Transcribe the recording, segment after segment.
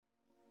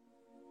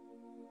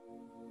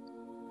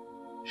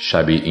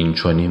شبی این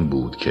چنین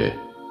بود که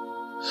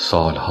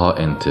سالها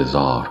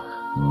انتظار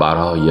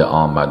برای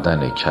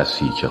آمدن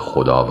کسی که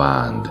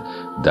خداوند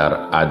در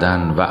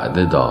عدن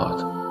وعده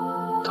داد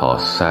تا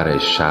سر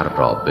شر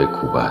را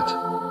بکوبد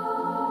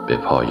به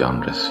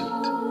پایان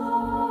رسید.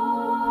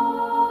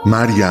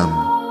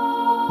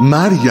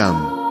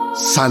 مریم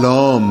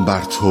سلام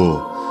بر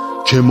تو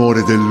که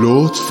مورد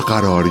لطف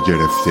قرار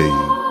گرفته ای.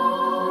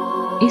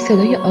 این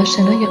صدای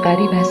آشنای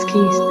غریب از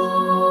کیست؟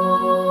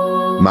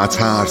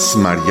 مترس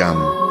مریم،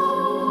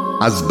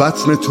 از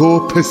بطن تو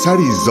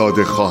پسری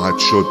زاده خواهد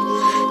شد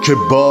که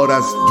بار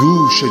از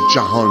دوش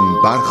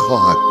جهان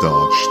برخواهد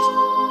داشت.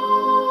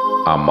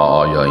 اما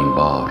آیا این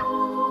بار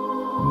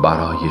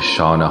برای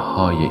شانه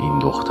های این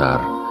دختر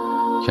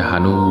که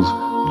هنوز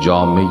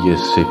جامه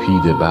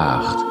سپید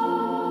بخت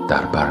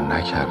در بر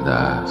نکرده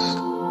است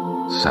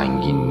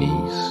سنگین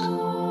نیست؟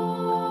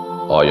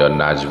 آیا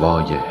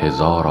نجوای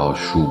هزار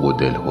آشوب و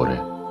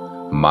دلهره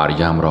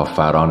مریم را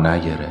فرا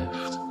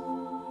نگرفت؟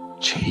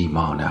 چه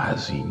ایمان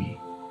عظیمی!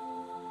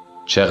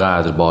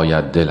 چقدر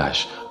باید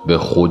دلش به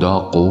خدا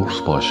قرص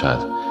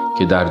باشد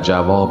که در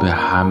جواب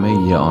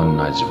همه آن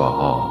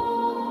نجواها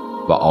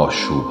و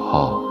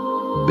آشوبها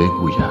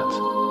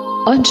بگوید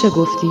آنچه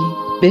گفتی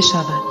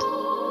بشود.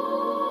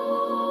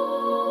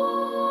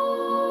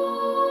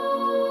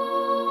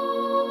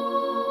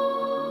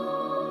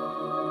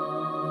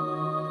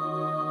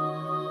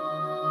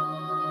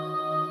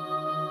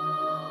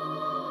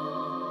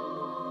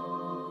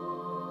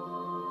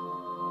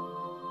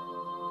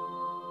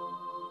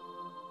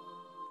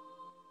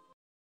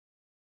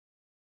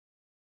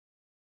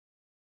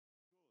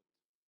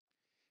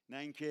 نه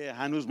اینکه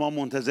هنوز ما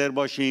منتظر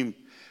باشیم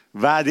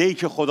وعده‌ای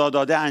که خدا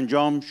داده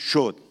انجام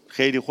شد.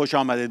 خیلی خوش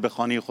آمدید به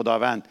خانه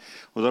خداوند.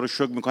 خدا رو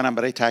شکر میکنم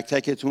برای تک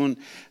تکتون،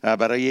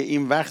 برای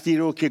این وقتی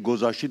رو که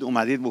گذاشتید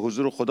اومدید به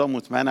حضور خدا.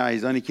 مطمئنم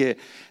عزیزانی که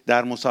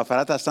در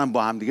مسافرت هستن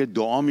با همدیگه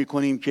دعا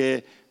میکنیم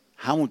که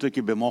همونطور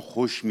که به ما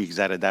خوش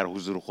میگذره در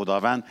حضور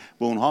خداوند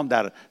به اونها هم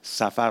در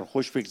سفر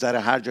خوش بگذره،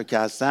 هر جا که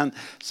هستن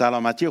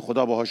سلامتی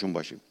خدا باهاشون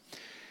باشیم.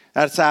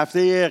 در 3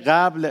 هفته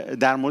قبل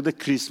در مورد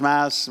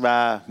کریسمس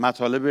و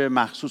مطالب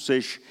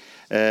مخصوصش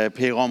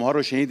پیغام ها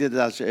رو شنیدید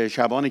از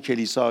شبان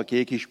کلیسا که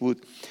یکیش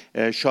بود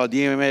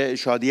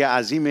شادی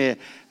عظیم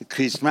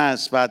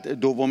کریسمس و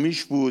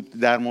دومیش بود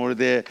در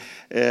مورد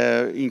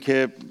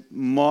اینکه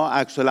ما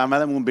عکس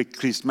العملمون به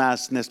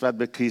کریسمس نسبت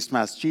به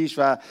کریسمس چیست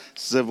و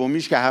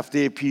سومیش که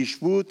هفته پیش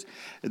بود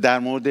در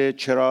مورد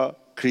چرا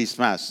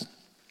کریسمس.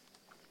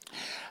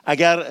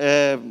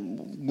 اگر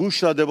گوش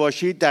داده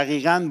باشید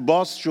دقیقاً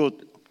باز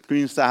شد تو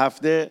این 3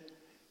 هفته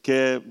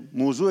که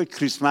موضوع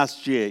کریسمس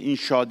چیه، این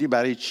شادی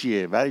برای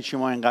چیه، برای چی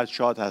ما اینقدر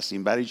شاد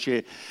هستیم، برای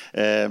چی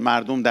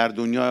مردم در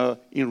دنیا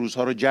این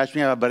روزها رو جشن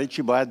میگیرن و برای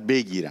چی باید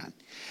بگیرن.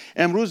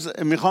 امروز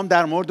میخوام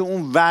در مورد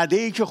اون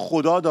وعده‌ای که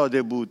خدا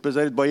داده بود،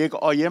 بذارید با یک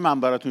آیه من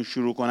براتون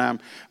شروع کنم.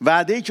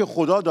 وعده‌ای که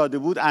خدا داده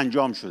بود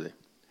انجام شده.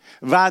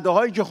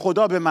 وعده‌هایی که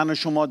خدا به من و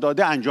شما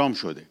داده انجام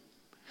شده.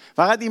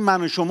 فقط این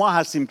من و شما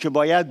هستیم که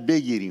باید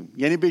بگیریم،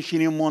 یعنی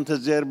بشینیم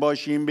منتظر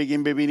باشیم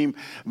بگیم ببینیم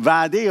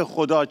وعده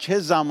خدا چه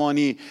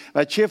زمانی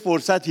و چه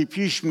فرصتی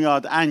پیش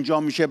میاد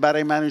انجام میشه.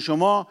 برای من و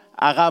شما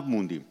عقب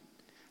موندیم،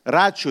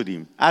 رد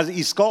شدیم، از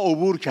ایستگاه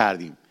عبور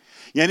کردیم،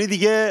 یعنی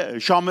دیگه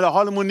شامل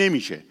حالمون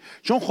نمیشه،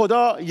 چون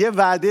خدا یه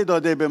وعده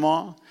داده به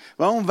ما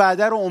و اون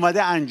وعده رو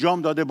اومده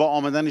انجام داده با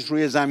آمدنش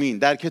روی زمین.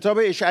 در کتاب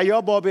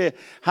اشعیا باب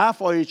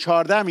 7 آیه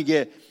 14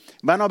 میگه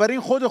بنابراین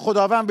خود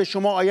خداوند به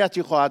شما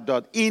آیتی خواهد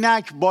داد،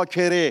 اینک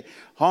باکره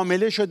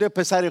حامله شده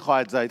پسری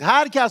خواهد زاید.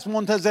 هر کس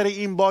منتظر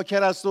این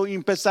باکر است و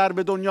این پسر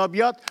به دنیا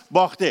بیاد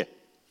باخته،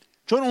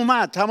 چون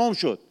اومد، تمام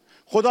شد.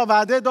 خدا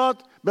وعده داد،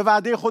 به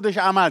وعده خودش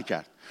عمل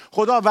کرد.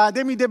 خدا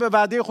وعده میده، به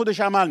وعده خودش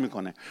عمل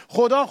میکنه.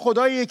 خدا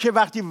خداییه که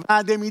وقتی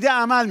وعده میده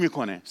عمل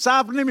میکنه،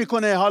 صبر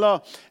نمیکنه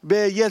حالا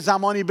به یه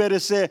زمانی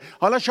برسه.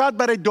 حالا شاید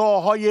برای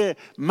دعاهای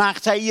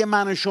مقطعی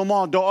من و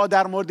شما دعا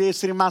در مورد یه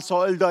سری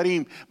مسائل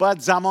داریم، باید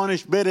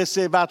زمانش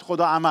برسه بعد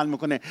خدا عمل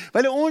میکنه،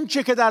 ولی اون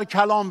چه که در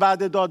کلام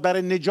وعده داد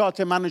برای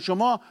نجات من و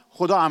شما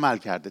خدا عمل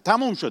کرده،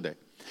 تموم شده.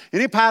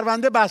 یعنی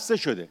پرونده بسته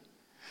شده،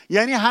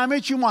 یعنی همه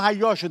چی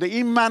مهیا شده.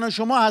 این من و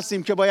شما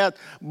هستیم که باید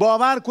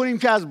باور کنیم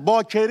که از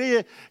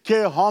باکره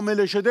که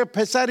حامله شده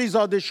پسری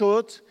زاده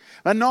شد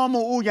و نام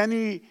او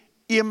یعنی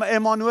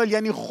امانوئل،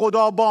 یعنی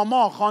خدا با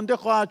ما خوانده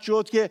خواهد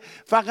شد. که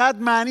فقط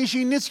معنیش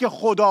این نیست که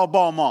خدا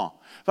با ما،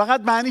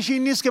 فقط معنیش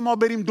این نیست که ما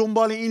بریم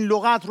دنبال این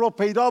لغت رو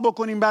پیدا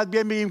بکنیم بعد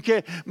بیایم بگیم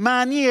که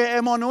معنی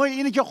امانوئل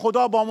اینه که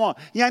خدا با ما،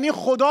 یعنی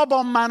خدا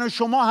با من و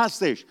شما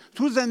هستش،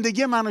 تو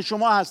زندگی من و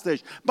شما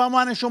هستش، با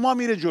من و شما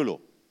میره جلو.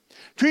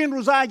 تو این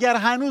روزا اگر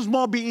هنوز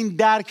ما به این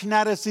درک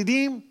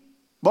نرسیدیم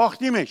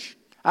باختیمش،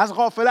 از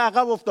غافله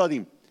عقب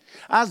افتادیم،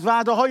 از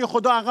وعده های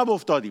خدا عقب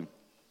افتادیم.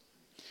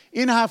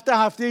 این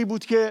هفته‌ای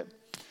بود که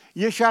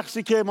یه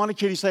شخصی که مال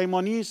کلیسای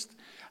ما نیست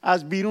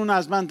از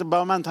بیرون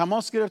با من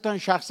تماس گرفتن،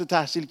 شخص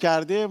تحصیل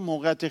کرده،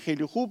 موقعیت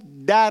خیلی خوب،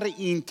 در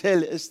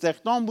اینتل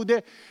استخدام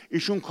بوده،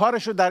 ایشون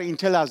کارش رو در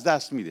اینتل از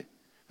دست میده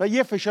و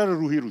یه فشار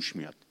روحی روش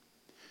میاد.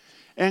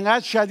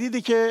 انقدر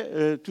شدیده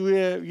که توی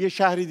یه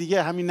شهر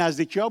دیگه همین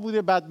نزدیکی ها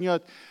بوده، بعد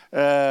میاد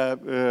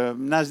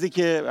نزدیک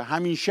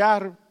همین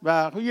شهر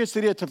و یه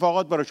سری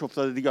اتفاقات براش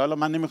افتاده دیگه. حالا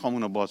من نمیخوام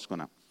اونو باز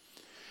کنم.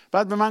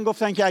 بعد به من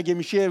گفتن که اگه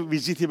میشه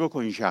ویزیتی بکن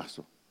این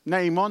شخصو. نه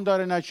ایمان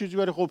داره نه چیزی،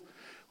 ولی خب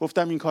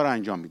گفتم این کار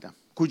انجام میدم.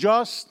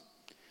 کجاست؟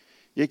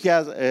 یکی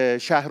از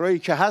شهرهایی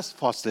که هست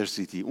فاستر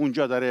سیتی،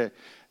 اونجا داره.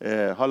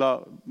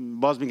 حالا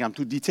باز میگم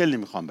تو دیتیل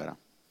نمیخوام برم.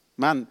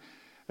 من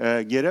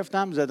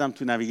گرفتم زدم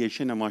تو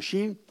نویگیشن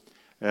ماشین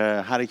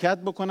حرکت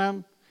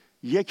بکنم.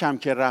 یکم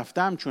که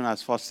رفتم، چون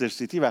از فاستر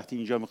سیتی وقتی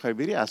اینجا میخوای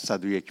بری از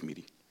 101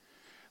 میری.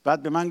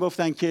 بعد به من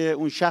گفتن که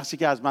اون شخصی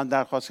که از من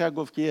درخواست کرد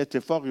گفت که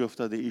اتفاقی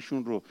افتاده،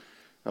 ایشون رو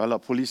حالا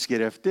پلیس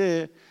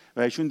گرفته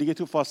و ایشون دیگه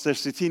تو فاستر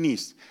سیتی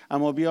نیست،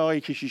 اما بیا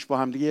آقای کشیش با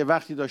هم دیگه یه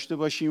وقتی داشته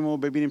باشیم و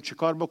ببینیم چه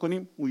کار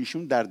بکنیم. و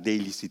ایشون در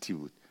دیلی سیتی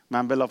بود.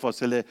 من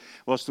بلافاصله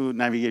واسه تو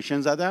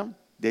نویگیشن زدم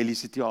دیلی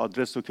سیتی،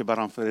 آدرس رو که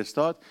برام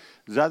فرستاد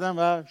زدم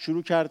و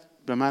شروع کرد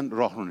به من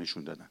راه رو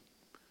نشون دادن.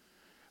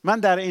 من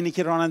در اینی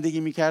که رانندگی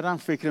میکردم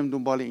فکرم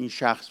دنبال این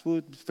شخص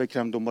بود،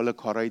 فکرم دنبال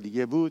کارهای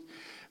دیگه بود،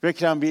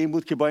 فکرم به این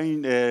بود که با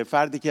این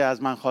فردی که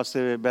از من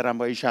خواسته برم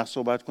با این شخص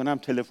صحبت کنم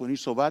تلفنی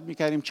صحبت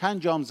میکردیم.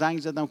 چند جام زنگ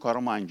زدم،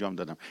 کارامو انجام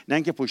دادم. نه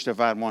اینکه پشت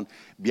فرمان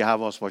بی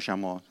حواس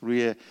باشم و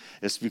روی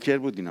اسپیکر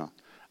بود اینا،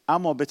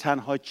 اما به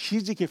تنها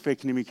چیزی که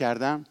فکر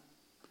نمیکردم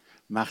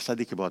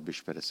مقصدی که باید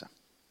بهش برسم.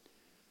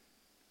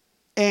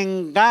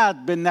 انقدر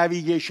به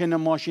نویگیشن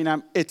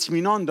ماشینم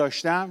اطمینان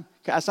داشتم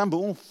که اصلا به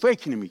اون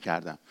فکر نمی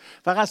کردم.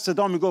 فقط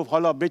صدا می گفت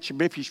حالا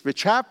بپیش به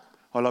چپ،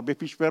 حالا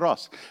بپیش به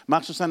راست.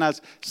 مخصوصا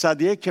از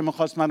 101 که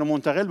میخواست منو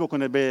منتقل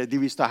بکنه به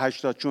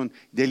 280 چون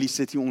دلی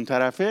سیتی اون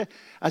طرفه،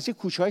 از یک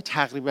کوچه های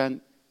تقریبا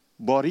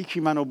باریکی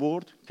منو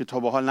برد که تا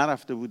به حال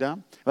نرفته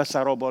بودم و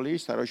سرابالایی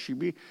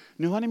سراشیبی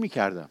نگاه نمی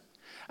کردم.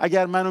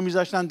 اگر منو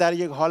میذاشتن در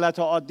یک حالت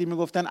عادی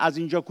میگفتن از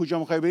اینجا کجا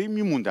میخوای بری،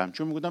 میموندم،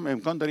 چون میگفتم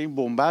امکان داره این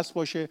بن‌بست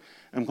باشه،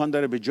 امکان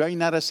داره به جایی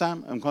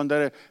نرسم، امکان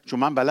داره، چون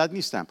من بلد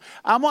نیستم.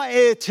 اما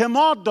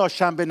اعتماد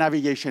داشتم به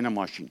نویگیشن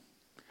ماشین.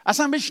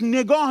 اصلا بهش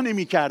نگاه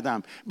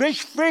نمیکردم،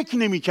 بهش فکر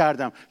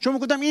نمیکردم، چون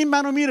میگفتم این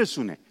منو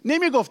میرسونه.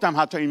 نمیگفتم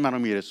حتی این منو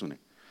میرسونه،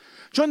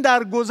 چون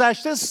در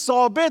گذشته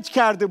ثابت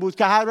کرده بود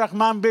که هر وقت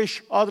من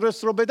بهش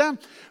آدرس رو بدم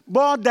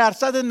با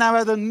درصد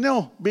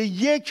 99 به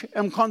 1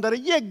 امکان داره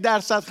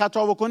 1%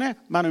 خطا بکنه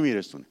منو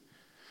میرسونه.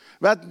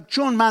 و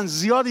چون من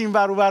زیاد این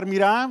ور و ور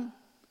میرم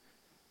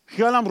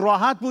خیالم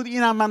راحت بود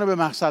اینم منو به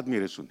مقصد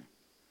میرسونه.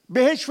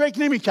 بهش فکر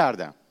نمی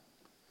کردم،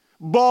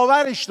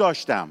 باورش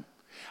داشتم.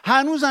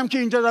 هنوزم که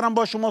اینجا دارم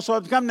با شما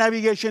صحبت میکنم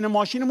نویگیشن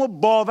ماشینمو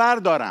باور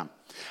دارم.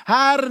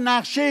 هر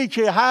نقشه‌ای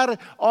که هر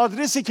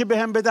آدرسی که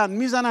بهم بدن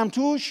میزنم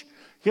توش،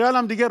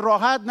 خیالم دیگه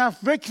راحت، نه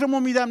فکرمو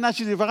میدم نه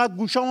چیزی، فقط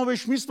گوشامو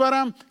بهش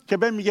میسپارم که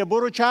بهم میگه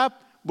برو چپ،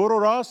 برو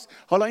راست،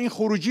 حالا این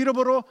خروجی رو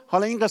برو،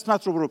 حالا این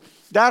قسمت رو برو.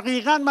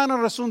 دقیقاً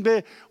منو رسوند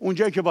به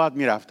اونجایی که باید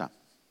میرفتم.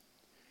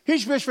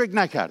 هیچ بهش فکر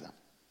نکردم.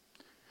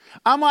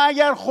 اما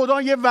اگر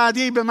خدا یه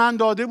وعده‌ای به من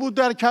داده بود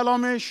در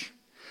کلامش،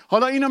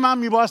 حالا اینو من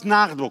میباید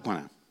نقد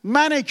بکنم.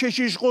 من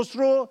کشیش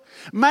خسرو،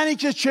 منی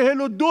که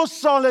 42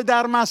 سال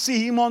در مسیح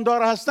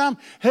ایماندار هستم،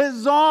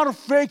 1000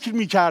 فکر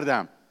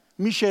میکردم.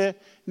 میشه؟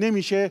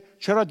 نمیشه؟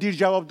 چرا دیر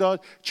جواب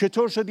داد؟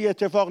 چطور شدی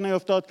اتفاق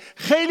نیفتاد؟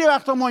 خیلی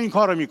وقتا ما این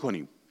کار رو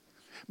میکنیم.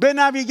 به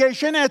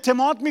نویگیشن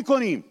اعتماد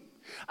میکنیم،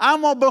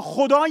 اما به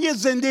خدای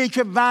زنده‌ای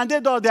که وعده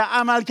داده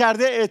عمل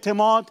کرده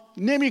اعتماد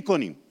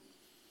نمیکنیم،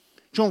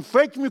 چون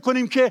فکر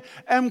میکنیم که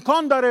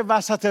امکان داره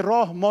وسط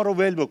راه ما رو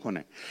ول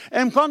بکنه،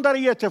 امکان داره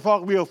یه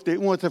اتفاق بیفته،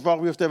 اون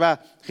اتفاق بیفته. و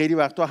خیلی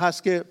وقتا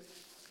هست که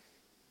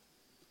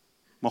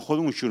ما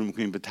خودمون شروع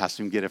میکنیم به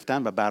تصمیم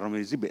گرفتن و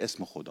برنامه‌ریزی به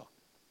اسم خدا،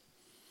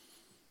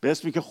 به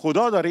اسمی که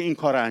خدا داره این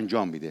کار رو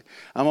انجام میده.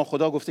 اما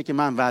خدا گفته که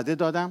من وعده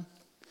دادم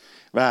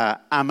و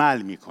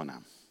عمل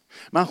میکنم.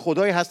 من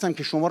خدایی هستم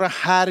که شما رو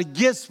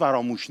هرگز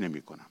فراموش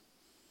نمیکنم،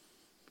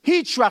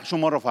 هیچ وقت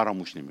شما رو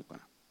فراموش نمیکنم.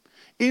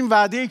 این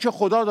وعده‌ای که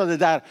خدا داده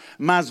در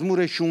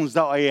مزمور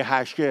 16 آیه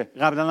 8 که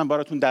قبلا هم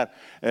براتون در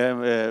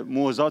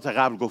موعظات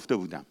قبل گفته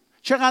بودم،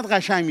 چقدر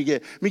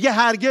قشنگ میگه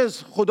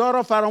هرگز خدا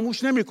را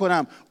فراموش نمی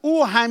کنم،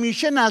 او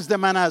همیشه نزد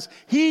من است،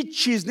 هیچ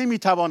چیز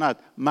نمیتواند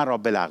مرا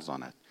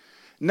بلغزاند.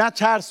 نه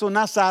ترس و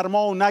نه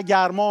سرما و نه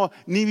گرما.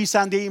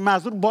 نویسنده این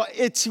مزمور با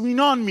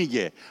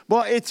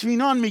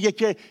اطمینان میگه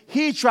که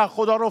هیچ وقت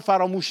خدا رو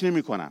فراموش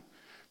نمی کنم،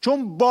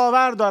 چون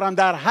باور دارم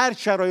در هر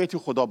شرایطی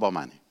خدا با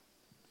منه.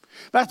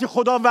 وقتی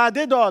خدا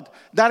وعده داد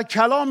در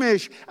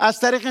کلامش از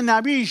طریق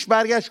نبیش،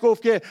 برگشت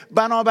گفت که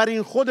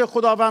بنابراین خود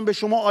خداوند به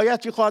شما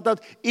آیتی خواهد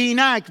داد،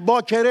 اینک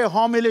باکره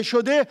حامل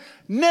شده.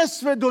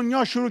 نصف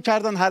دنیا شروع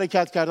کردن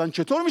حرکت کردن.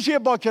 چطور میشه یه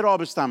باکره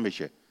آبستن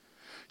بشه؟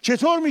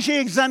 چطور میشه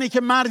یک زنی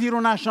که مردی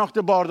رو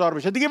نشناخته باردار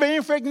بشه؟ دیگه به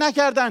این فکر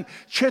نکردن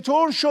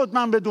چطور شد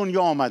من به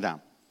دنیا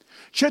آمدم،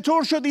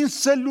 چطور شد این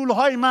سلول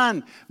های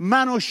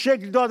منو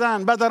شکل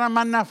دادن و دارم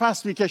من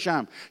نفس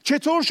میکشم،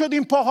 چطور شد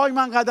این پاهای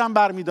من قدم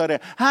برمیداره.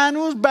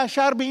 هنوز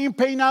بشر به این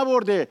پی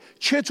نبرده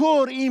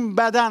چطور این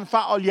بدن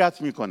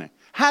فعالیت میکنه.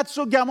 حدس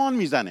و گمان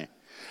میزنه.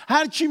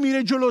 هر چی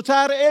میره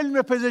جلوتر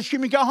علم پزشکی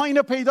میگه آها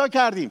اینو پیدا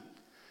کردیم.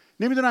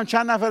 نمیدونم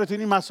چند نفرتون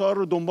این مسائل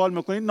رو دنبال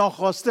میکنید.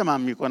 ناخواسته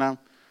من میکنم،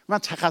 من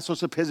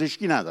تخصص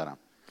پزشکی ندارم،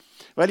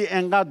 ولی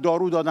انقدر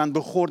دارو دادن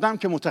بخوردم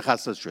که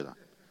متخصص شدم.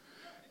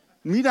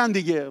 میدن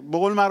دیگه، به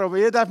قول معروف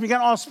یه دفعه میگن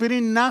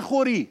آسپرین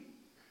نخوری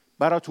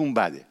براتون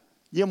بده.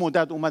 یه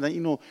مدت اومدن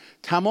اینو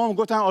تمام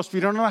گفتن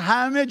آسپرین رو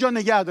همه جا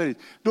نگه دارید،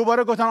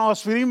 دوباره گفتن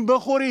آسپرین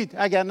بخورید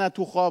اگر نه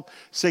تو خواب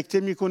سکته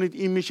میکنید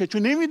این میشه.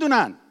 چون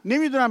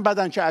نمیدونن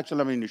بدن چه عکس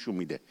العملی نشون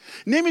میده،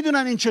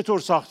 نمیدونن این چطور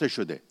ساخته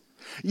شده.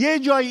 یه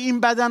جایی این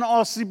بدن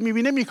آسیب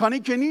میبینه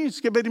مکانیک که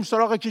نیست که بریم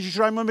سراغ کشیش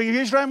رایمون بگه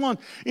کشیش رایمون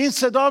این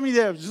صدا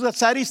میده،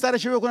 سریع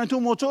سرش بکنه تو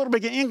موتور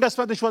بگه این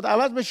قسمتش باید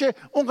عوض بشه،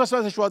 اون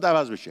قسمتش باید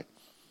عوض بشه.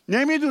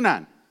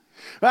 نمیدونن.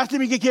 وقتی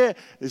میگه که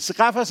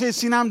قفسه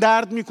سینم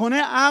درد میکنه،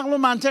 عقل و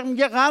منطق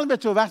میگه قلب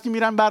تو. وقتی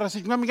میرن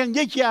بررسیش میگن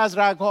یکی از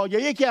رگ‌ها یا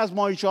یکی از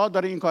ماهیچه ها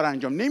داره این کار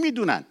انجام.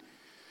 نمیدونن.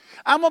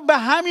 اما به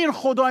همین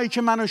خدایی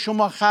که من و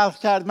شما خلق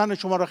کرد، من و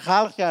شما رو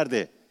خلق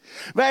کرده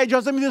و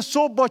اجازه میده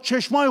صبح با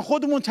چشمای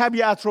خودمون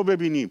طبیعت رو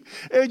ببینیم،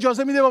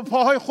 اجازه میده با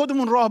پاهای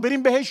خودمون راه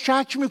بریم، بهش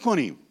شک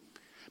میکنیم.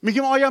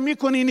 میگیم آیا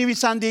میکنی؟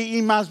 نویسنده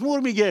این مزمور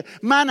میگه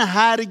من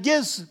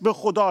هرگز به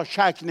خدا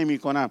شک نمی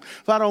کنم،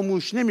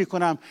 فراموش نمی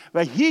کنم و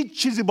هیچ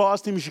چیزی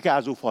باعث نمیشه که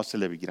از او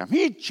فاصله بگیرم.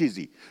 هیچ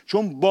چیزی.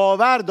 چون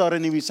باور داره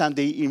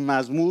نویسنده این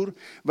مزمور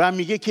و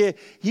میگه که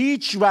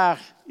هیچ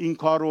وقت این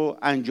کار رو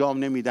انجام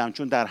نمیدم،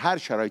 چون در هر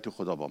شرایط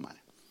خدا با منه.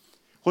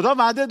 خدا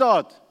وعده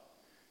داد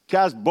که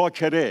از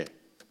باکره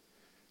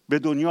به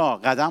دنیا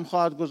قدم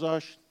خواهد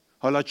گذاشت.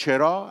 حالا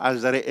چرا؟ از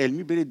نظر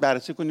علمی برید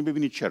بررسی کنید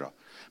ببینید چرا.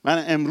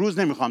 من امروز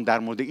نمیخوام در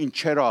مورد این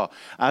چرا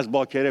از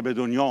باکره به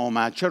دنیا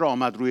آمد، چرا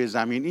آمد روی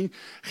زمین. این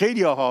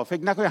خیلی ها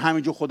فکر نکنه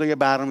همینجور خدا یه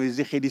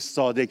برنامه‌ریزی خیلی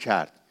ساده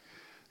کرد.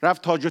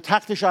 رفت تاج و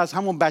تختش رو از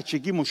همون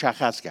بچگی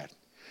مشخص کرد.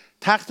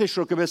 تختش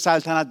رو که به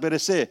سلطنت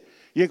برسه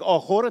یک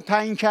آخر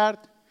تعیین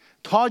کرد،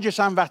 تاجش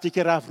هم وقتی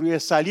که رفت روی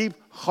صلیب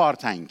خار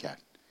تعیین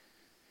کرد.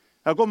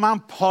 و گفت من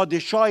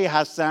پادشاهی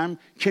هستم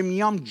که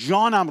میام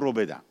جانم رو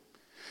بدم.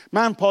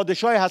 من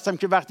پادشاهی هستم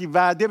که وقتی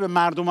وعده به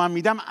مردمم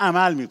میدم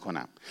عمل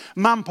میکنم.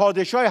 من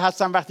پادشاهی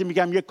هستم وقتی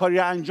میگم یک کاری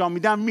رو انجام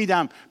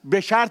میدم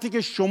به شرطی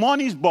که شما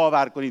نیز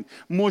باور کنید.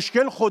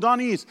 مشکل خدا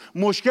نیست،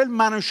 مشکل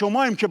من و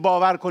شماییم که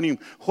باور کنیم.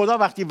 خدا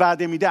وقتی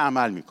وعده میده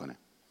عمل میکنه.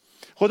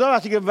 خدا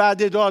وقتی که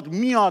وعده داد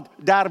میاد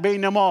در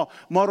بین ما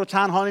رو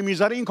تنها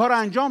نمیذاره. این کار رو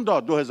انجام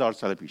داد 2000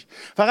 سال پیش.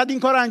 فقط این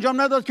کار رو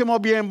انجام نداد که ما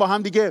بیایم با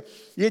هم دیگه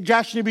یه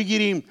جشن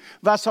بگیریم،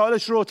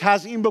 وسایلش رو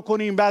تزیین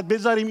بکنیم، بعد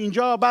بذاریم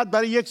اینجا، بعد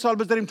برای 1 سال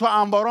بذاریم تو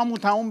انبارامون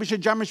تموم بشه،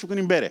 جمعش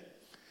بکنیم بره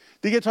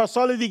دیگه، تا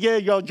سال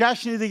دیگه یا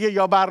جشن دیگه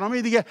یا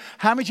برنامه دیگه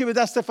همه چی به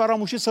دست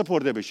فراموشی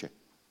سپرده بشه.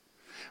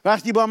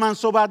 وقتی با من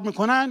صحبت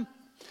میکنن،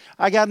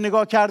 اگر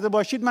نگاه کرده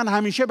باشید، من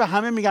همیشه به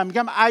همه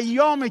میگم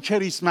ایام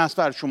کریسمس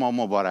بر شما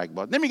مبارک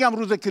باد. نمیگم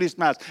روز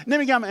کریسمس،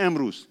 نمیگم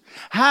امروز.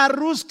 هر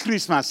روز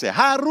کریسمسه،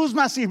 هر روز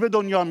مسیح به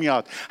دنیا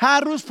میاد، هر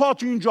روز پا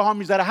تو این جهان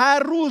میذاره، هر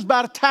روز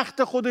بر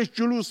تخت خودش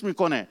جلوس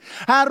میکنه،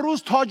 هر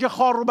روز تاج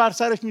خار رو بر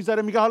سرش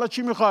میذاره، میگه حالا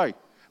چی میخوای؟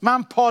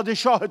 من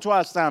پادشاه تو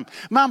هستم،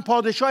 من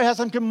پادشاهی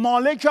هستم که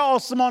مالک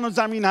آسمان و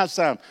زمین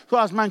هستم، تو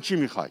از من چی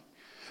میخوای؟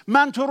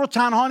 من تو رو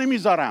تنها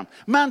نمیذارم،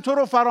 من تو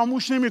رو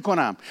فراموش نمی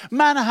کنم،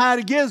 من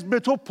هرگز به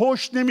تو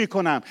پشت نمی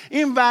کنم.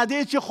 این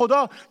وعده که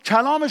خدا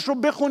کلامش رو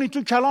بخونی،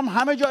 تو کلام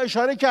همه جا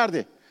اشاره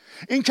کرده.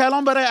 این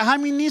کلام برای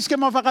همین نیست که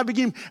ما فقط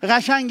بگیم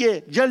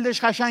قشنگه،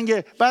 جلدش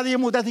قشنگه، بعد یه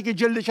مدتی که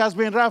جلدش از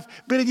بین رفت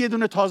برید یه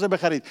دونه تازه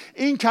بخرید.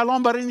 این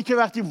کلام برای اینه که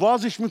وقتی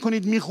وازش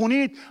میکنید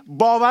میخونید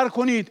باور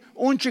کنید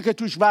اون چه که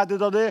توش وعده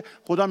داده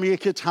خدا میگه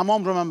که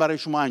تمام رو من برای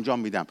شما انجام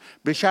میدم،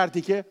 به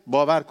شرطی که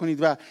باور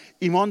کنید و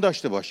ایمان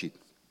داشته باشید.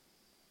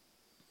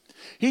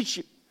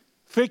 هیچ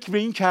فکر به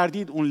این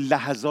کردید اون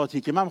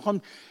لحظاتی که من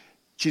میخوام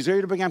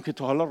چیزایی رو بگم که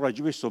تا حالا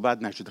راجبش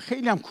صحبت نشده،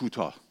 خیلی هم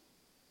کوتاه،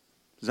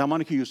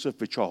 زمانی که یوسف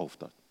به چاه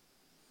افتاد،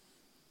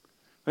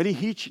 ولی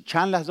هیچ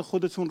چند لحظه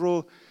خودتون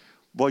رو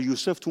با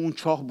یوسف تو اون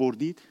چاه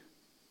بردید؟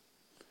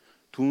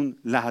 تو اون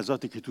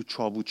لحظاتی که تو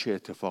چاه بود چه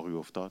اتفاقی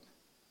افتاد؟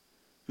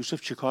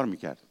 یوسف چه کار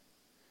میکرد؟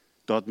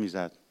 داد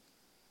میزد،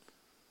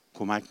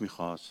 کمک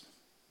میخواست،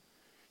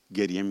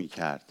 گریه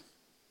میکرد،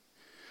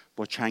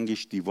 با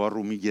چنگش دیوار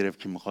رو میگرفت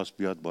که میخواست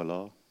بیاد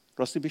بالا.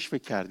 راستی بهش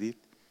فکر کردید؟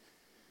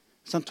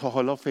 اصلا تا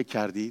حالا فکر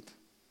کردید؟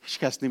 هیچ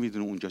کس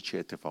نمیدونه اونجا چه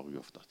اتفاقی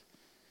افتاد.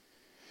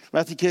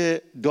 وقتی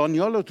که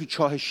دانیال رو تو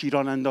چاه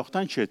شیران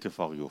انداختن چه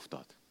اتفاقی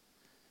افتاد؟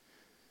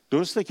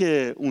 درسته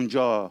که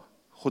اونجا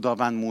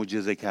خداوند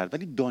معجزه کرد،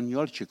 ولی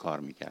دانیال چه کار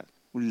میکرد؟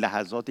 اون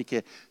لحظاتی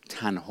که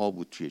تنها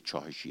بود توی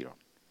چاه شیران،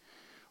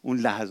 اون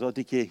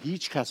لحظاتی که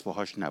هیچ کس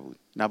باهاش نبود،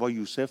 نه با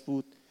یوسف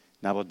بود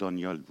نه با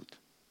دانیال بود،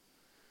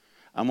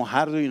 اما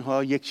هر دو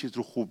اینها یک چیز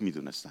رو خوب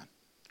میدونستن.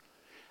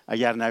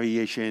 اگر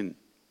نویشن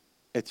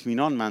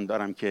اطمینان من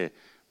دارم که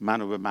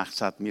منو به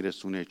مقصد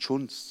میرسونه،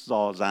 چون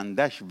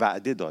سازندش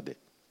وعده داده،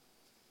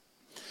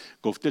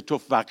 گفته تو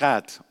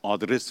فقط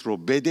آدرس رو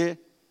بده،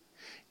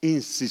 این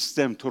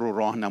سیستم تو رو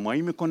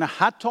راهنمایی میکنه،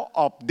 حتی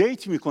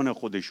آپدیت میکنه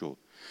خودشو.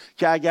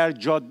 که اگر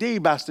جاده‌ای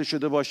بسته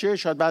شده باشه،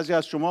 شاید بعضی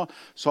از شما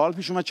سوال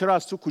پیش اومد چرا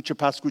از تو کوچه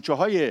پس کوچه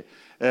های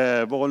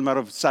به قول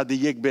معروف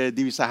 101 به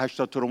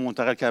 280 تا رو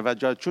منتقل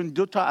کرد و چون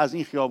دو تا از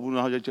این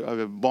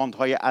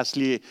باندهای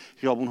اصلی،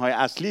 خیابون‌های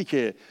اصلی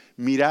که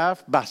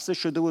میرفت بسته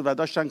شده بود و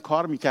داشتن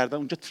کار میکردن،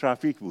 اونجا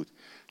ترافیک بود،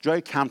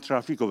 جای کم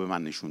ترافیک رو به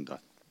من نشون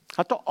داد.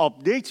 حتی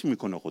آپدیت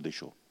میکنه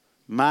خودشو.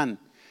 من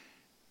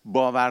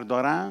باور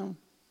دارم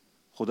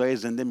خدای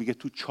زنده میگه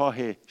تو چاه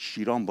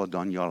شیران با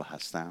دانیال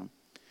هستم،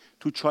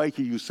 تو چاهی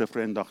که یوسف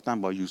رو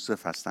انداختم با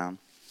یوسف هستم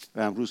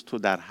و امروز تو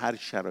در هر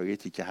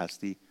شرایطی که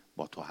هستی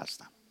با تو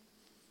هستم.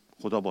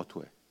 خدا با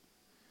توه.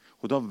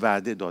 خدا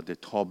وعده داده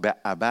تا به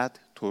ابد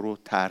تو رو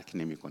ترک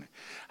نمیکنه.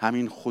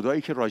 همین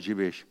خدایی که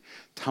راجبش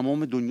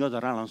تمام دنیا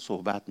دارن الان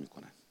صحبت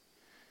میکنن.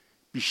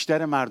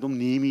 بیشتر مردم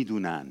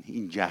نمیدونن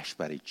این جشن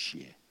برای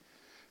چیه،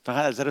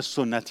 فقط از نظر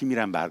سنتی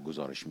میرن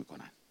برگزارش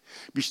میکنن.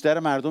 بیشتر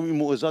مردم این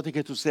موعظاتی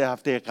که تو 3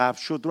 هفته قبل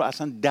شد رو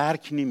اصلا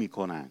درک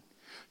نمیکنن،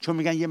 چون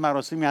میگن یه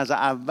مراسمی از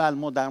اول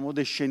ما در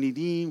مورد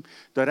شنیدیم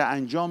داره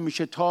انجام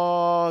میشه،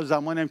 تا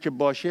زمانی هم که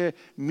باشه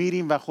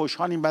میریم و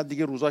خوشحالیم، بعد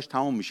دیگه روزاش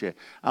تمام میشه.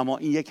 اما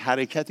این یک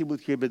حرکتی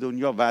بود که به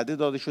دنیا وعده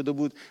داده شده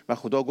بود و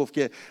خدا گفت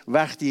که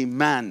وقتی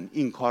من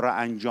این کار رو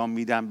انجام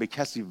میدم، به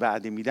کسی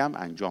وعده میدم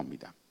انجام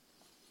میدم.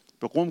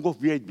 به قوم گفت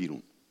بیایید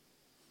بیرون.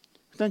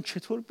 گفتن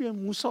چطور بیایم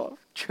موسی؟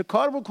 چه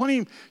کار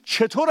بکنیم؟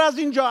 چطور از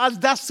اینجا از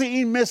دست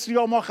این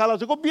مصری‌ها ما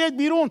خلاص؟ گفت بیایید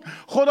بیرون.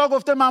 خدا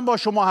گفته من با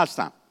شما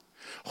هستم.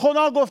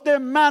 خدا گفته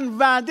من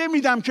وعده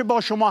میدم که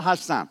با شما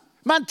هستم.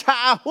 من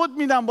تعهد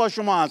میدم با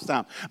شما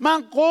هستم.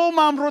 من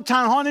قومم رو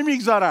تنها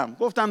نمیگذارم.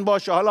 گفتن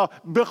باشه، حالا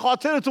به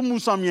خاطر تو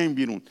موسی میایم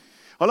بیرون.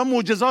 حالا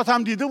معجزات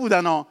هم دیده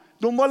بودن ها.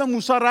 دنبال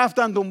موسی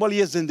رفتن، دنبال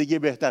یه زندگی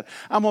بهتر،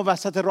 اما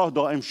وسط راه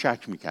دائم شک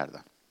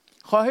میکردن.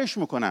 خواهش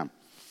میکنم،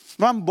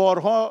 من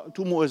بارها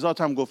تو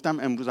موعظاتم گفتم،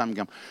 امروز هم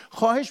میگم،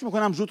 خواهش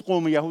میکنم زود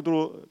قوم یهود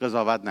رو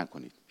قضاوت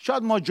نکنید.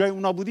 شاید ما جای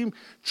اونا بودیم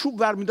چوب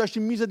برمی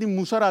داشتیم میزدیم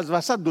موسی رو از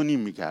وسط دو نیم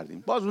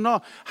میکردیم. باز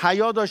اونا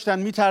حیا داشتن،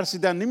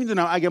 میترسیدن.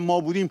 نمیدونم اگه ما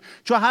بودیم،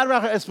 چون هر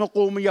وقت اسم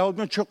قوم یهود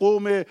میاد چه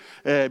قوم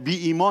بی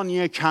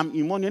ایمانیه، کم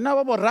ایمانیه. نه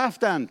بابا،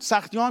 رفتن،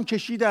 سختی ها هم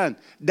کشیدن،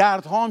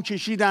 دردها هم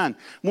کشیدن،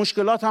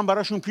 مشکلات هم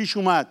براشون پیش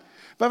اومد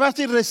و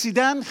وقتی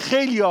رسیدن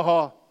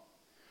خیلی‌ها،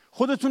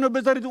 خودتون رو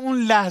بذارید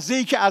اون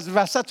لحظه‌ای که از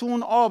وسط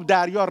اون آب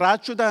دریا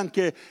رد شدن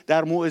که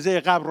در موعظه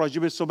قبل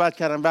راجع به صحبت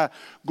کردن و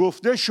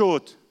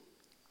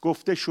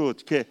گفته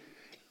شد که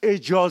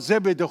اجازه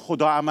بده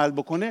خدا عمل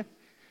بکنه.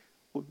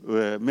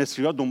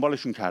 مصری‌ها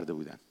دنبالشون کرده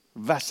بودن،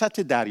 وسط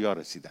دریا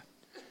رسیدن.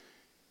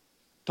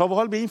 تا به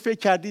حال به این فکر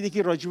کردید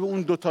که راجع به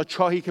اون 2 تا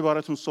چاهی که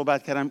براتون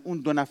صحبت کردم، اون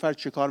 2 نفر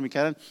چه کار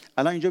میکردن؟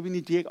 الان اینجا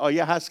ببینید یک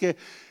آیه هست که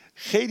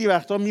خیلی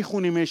وقتا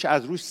میخونیمش،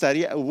 از روش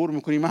سریع عبور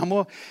میکنیم،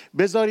 اما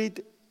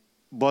بذارید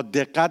با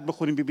دقت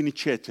بخونیم ببینید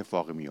چه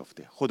اتفاقی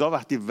میفته. خدا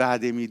وقتی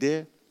وعده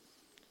میده،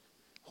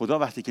 خدا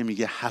وقتی که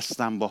میگه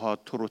هستم باهات،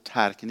 تو رو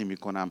ترک نمی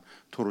کنم،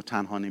 تو رو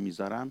تنها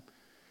نمیذارم،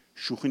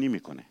 شوخی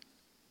نمیکنه.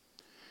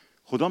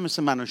 خدا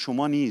مثل من و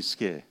شما نیست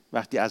که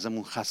وقتی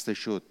ازمون خسته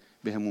شد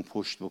بهمون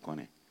پشت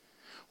بکنه.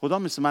 خدا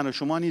مثل من و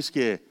شما نیست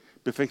که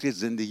به فکر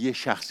زندگی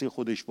شخصی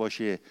خودش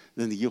باشه،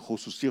 زندگی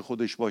خصوصی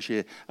خودش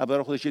باشه،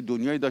 برای خودش یه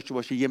دنیایی داشته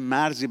باشه، یه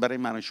مرزی برای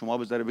من و شما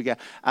بذاره، بگه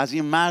از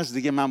این مرز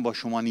دیگه من با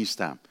شما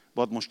نیستم،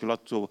 باید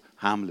مشکلات رو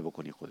حمل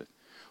بکنی خودت.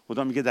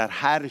 خدا میگه در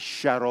هر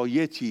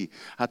شرایطی،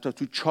 حتی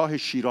تو چاه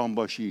شیران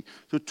باشی،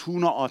 تو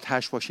تون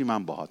آتش باشی،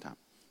 من باهاتم.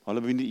 حالا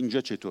ببینید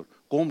اینجا چطور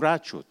قوم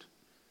رد شد.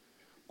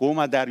 قوم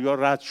از دریا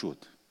رد شد،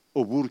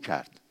 عبور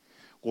کرد،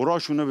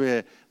 قراشونو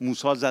به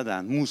موسی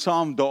زدن، موسی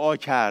هم دعا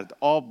کرد،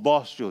 آب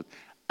باز شد،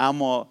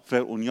 اما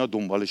فرعونیا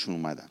دنبالشون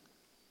اومدن.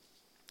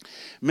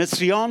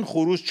 مصریان،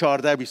 خروج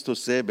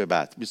 14:23 به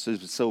بعد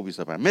 23 و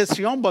 25.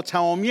 مصریان با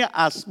تمامی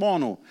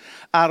اسبان و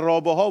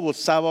عرابه ها و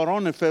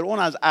سواران فرعون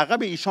از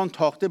عقب ایشان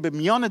تاخته به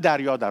میان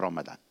دریا در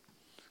آمدن.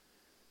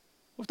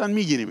 گفتن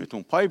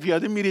میگیریمتون، پای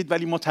پیاده میرید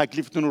ولی ما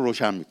تکلیفتون رو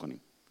روشن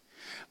میکنیم.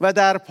 و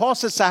در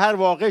پاس سحر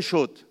واقع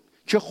شد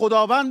که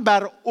خداوند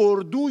بر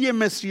اردوی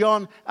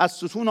مصریان از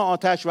ستون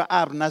آتش و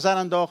ابر نظر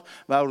انداخت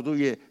و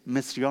اردوی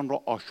مصریان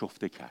را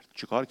آشفته کرد.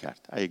 چیکار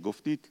کرد؟ اگه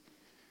گفتید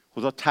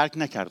خدا ترک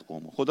نکرد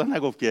قومو. خدا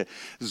نگفت که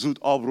زود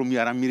آب رو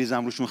میارم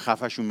میریزم روشون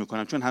خفشون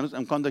میکنم، چون هنوز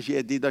امکان داشت یه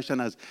عده‌ای داشتن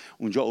از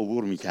اونجا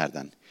عبور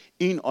میکردن.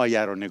 این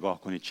آیه رو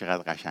نگاه کنید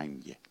چقدر قشنگ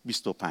میگه.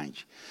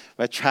 25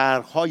 و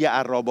چرخهای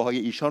عرابه های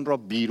ایشان را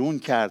بیرون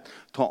کرد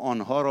تا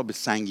آنها را به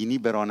سنگینی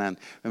برانند.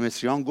 و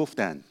مصریان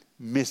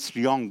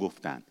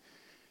گفتند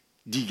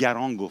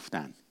دیگران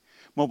گفتند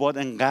ما باید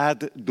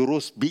انقدر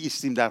درست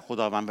بیستیم در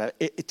خداوند و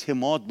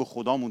اعتماد به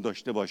خدامون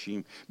داشته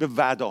باشیم، به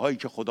وعده هایی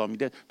که خدا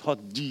میده، تا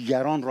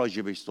دیگران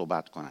راجبش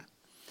صحبت کنن.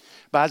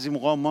 بعضی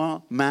موقع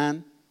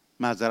من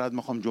معذرت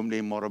میخوام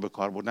جمله ما رو به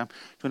کار بردم،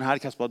 چون هر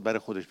کس باید برای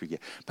خودش بگه.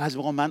 بعضی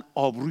موقع من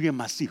آبروی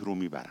مسیح رو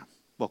میبرم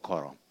با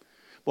کارام،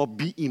 با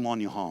بی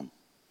ایمانی هام،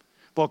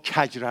 با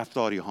کج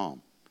رفتاری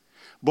هام،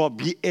 با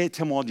بی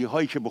اعتمادی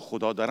هایی که به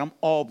خدا دارم،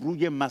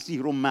 آبروی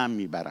مسیح رو من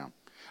میبرم،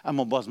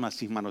 اما باز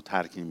مسیح منو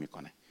ترک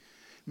نمیکنه.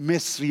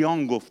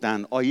 مصریان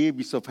گفتن. آیه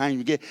 25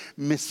 میگه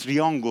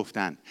مصریان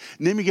گفتن.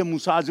 نمیگه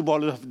موسی از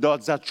بالا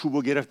داد زد،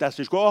 چوبو گرفت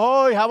دستش گفت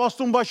آهای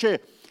حواستون باشه،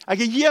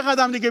 اگه یه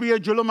قدم دیگه بیای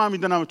جلو من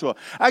میدونم تو،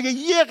 اگه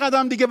یه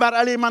قدم دیگه بر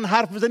علیه من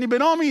حرف بزنی به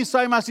نام عیسی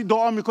مسیح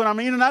دعا میکنم.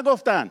 اینو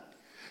نگفتن.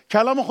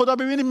 کلام خدا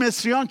ببینید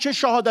مصریان چه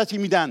شهادتی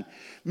میدن.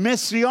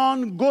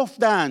 مصریان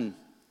گفتن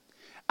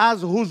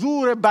از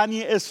حضور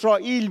بنی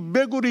اسرائیل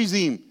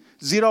بگریزیم،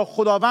 زیرا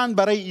خداوند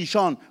برای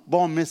ایشان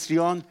با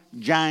مصریان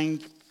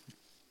جنگ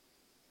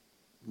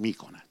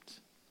میکند.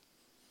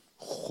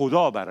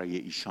 خدا برای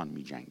ایشان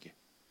میجنگه.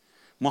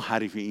 ما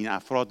حریف این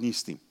افراد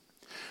نیستیم.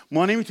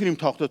 ما نمیتونیم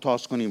تاخت و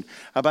تاز کنیم.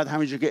 بعد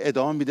همینجور که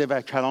ادامه میده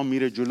و کلام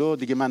میره جلو،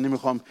 دیگه من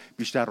نمیخوام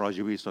بیشتر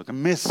راجع به این صحبت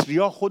کنم.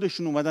 مصری‌ها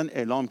خودشون اومدن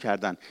اعلام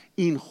کردن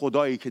این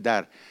خدایی که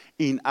در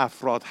این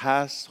افراد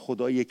هست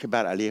خدایی که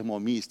بر علیه ما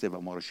میسته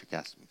و ما رو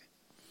شکست میده.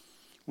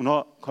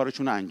 اونا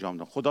کارشون رو انجام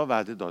دادن. خدا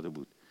وعده داده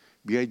بود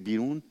بیایید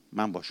بیرون،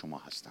 من با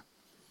شما هستم.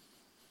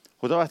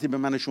 خدا وقتی به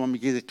من شما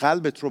میگه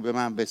قلبت رو به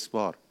من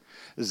بسپار،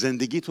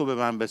 زندگی تو به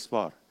من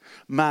بسپار،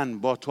 من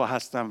با تو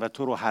هستم و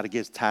تو رو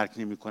هرگز ترک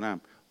نمی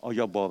کنم،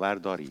 آیا باور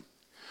داری؟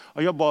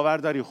 آیا باور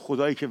داری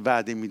خدایی که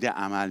وعده میده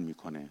عمل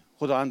میکنه؟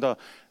 خداوندا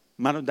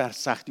منو در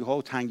سختی ها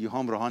و تنگی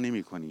هام رها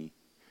نمی کنی،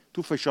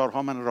 تو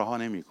فشارها من رها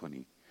نمی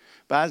کنی.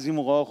 بعضی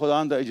موقع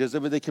خداوندا اجازه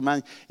بده که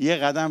من یه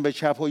قدم به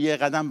چپ و یه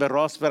قدم به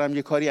راست برم،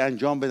 یه کاری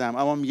انجام بدم،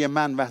 اما میگه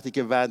من وقتی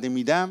که وعده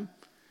میدم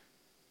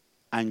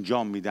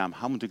انجام میدم.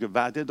 همونطور که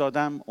وعده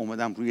دادم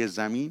اومدم روی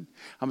زمین،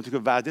 همونطور که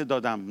وعده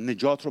دادم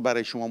نجات رو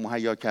برای شما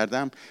مهیا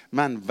کردم،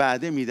 من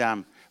وعده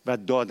میدم و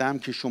دادم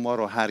که شما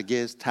رو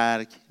هرگز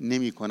ترک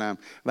نمی کنم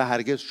و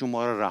هرگز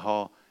شما رو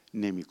رها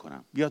نمی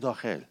کنم. بیا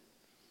داخل.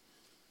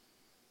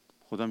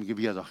 خدا میگه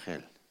بیا داخل.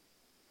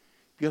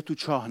 بیا تو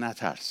چاه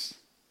نترس.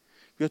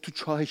 بیا تو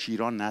چاه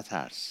شیران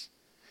نترس.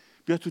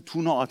 بیا تو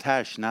تون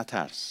آتش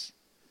نترس.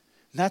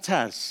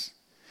 نترس.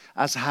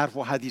 از حرف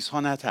و حدیث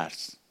ها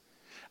نترس.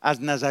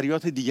 از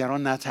نظریات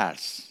دیگران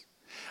نترس.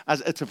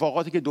 از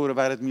اتفاقاتی که دور و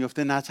برت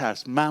میفته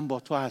نترس. من با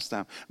تو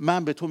هستم.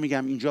 من به تو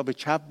میگم اینجا به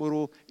چپ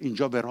برو،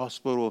 اینجا به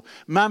راست برو.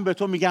 من به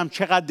تو میگم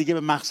چقدر دیگه به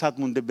مقصد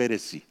مونده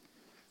برسی.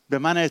 به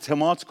من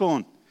اعتماد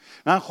کن.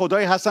 من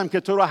خدایی هستم که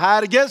تو رو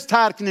هرگز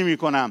ترک نمی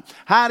کنم،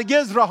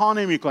 هرگز رها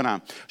نمی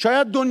کنم.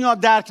 شاید دنیا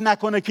درک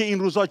نکنه که این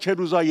روزها چه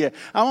روزاییه،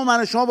 اما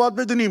من و شما باید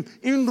بدونیم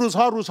این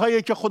روزها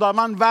روزهاییه که خدا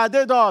من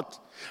وعده داد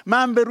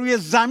من به روی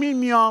زمین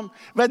میام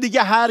و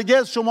دیگه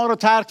هرگز شما رو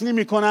ترک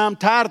نمی کنم،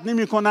 طرد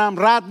نمی کنم،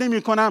 رد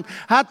نمی کنم.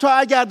 حتی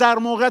اگر در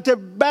موقعیت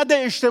بد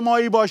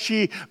اجتماعی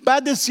باشی،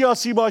 بد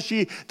سیاسی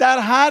باشی، در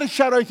هر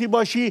شرایطی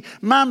باشی،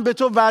 من به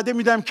تو وعده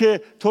میدم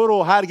که تو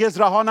رو هرگز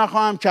رها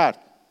نخواهم کرد.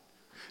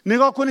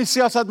 نگاه کنید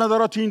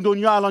سیاستمدارا تو این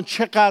دنیا الان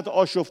چقدر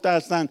آشفته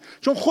هستن،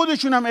 چون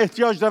خودشون هم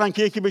احتیاج دارن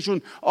که یکی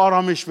بهشون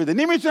آرامش بده.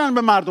 نمیتونن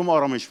به مردم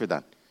آرامش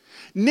بدن،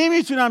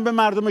 نمیتونن به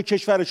مردم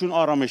کشورشون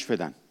آرامش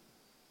بدن.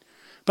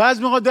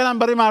 بعضی موقع دلم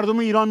برای مردم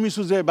ایران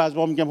میسوزه، بعضی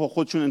موقع میگم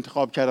خودشون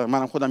انتخاب کردن،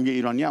 منم خودم یه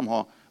ایرانی ام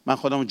ها، من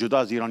خودم جدا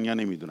از ایرانیا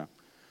نمیدونم.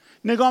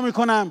 نگاه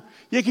میکنم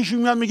یکیشون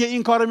میاد میگه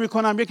این کارو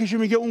میکنم، یکیشون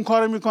میگه اون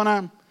کارو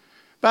میکنم.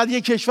 بعد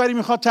یه کشوری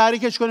میخواد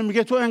تحریکش کنه،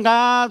 میگه تو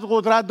انقدر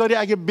قدرت داری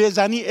اگه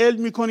بزنی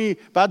علم میکنی.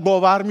 بعد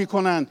باور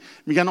میکنن،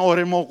 میگن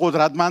آره ما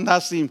قدرتمند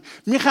هستیم،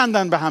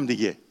 میخندن به هم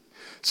دیگه.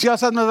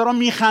 سیاستمدارا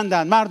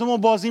میخندن، مردم رو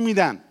بازی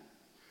میدن.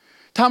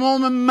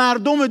 تمام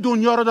مردم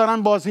دنیا رو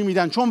دارن بازی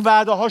میدن چون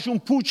وعده هاشون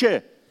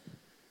پوچه.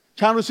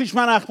 چند روز پیش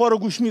من اخبار رو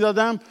گوش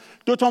میدادم،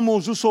 2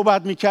 موضوع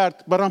صحبت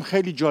میکرد، برام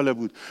خیلی جالب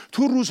بود.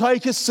 تو روزهایی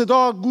که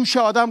صدا گوش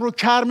آدم رو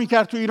کر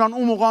میکرد تو ایران،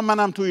 اون موقع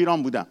منم تو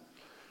ایران بودم.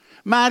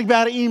 مرگ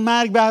بر این،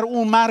 مرگ بر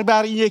اون، مرگ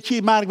بر این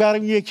یکی، مرگ بر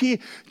این یکی.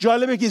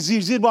 جالبه که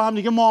زیر زیر با هم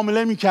دیگه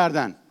معامله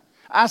میکردن،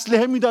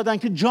 اسلحه میدادن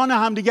که جان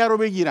همدیگه رو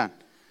بگیرن،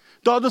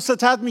 داد و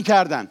ستد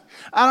میکردن.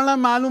 الان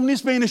معلوم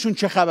نیست بینشون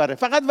چه خبره،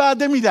 فقط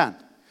وعده میدن.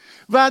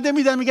 وعده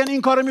میدن، میگن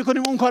این کارو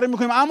میکنیم اون کارو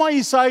میکنیم. اما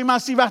عیسی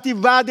مسیح وقتی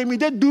وعده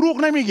میده دروغ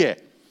نمیگه.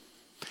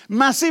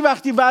 مسیح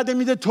وقتی وعده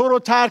میده تو رو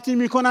ترک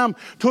نمیکنم،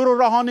 تو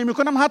رو رها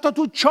نمیکنم، حتی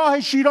تو چاه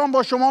شیران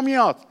با شما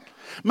میاد.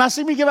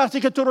 مسیح میگه وقتی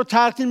که تو رو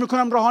ترک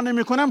نمیکنم، رها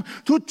نمیکنم،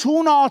 تو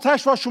تون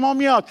آتش با شما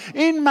میاد.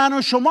 این من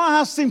و شما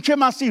هستیم که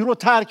مسیح رو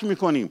ترک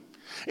میکنیم.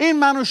 این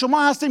من و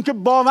شما هستیم که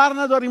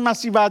باور نداریم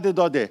مسیح وعده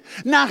داده.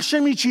 نقشه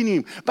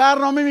میچینیم،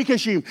 برنامه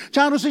میکشیم.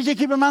 چند روز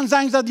یکی به من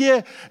زنگ زد،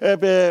 یه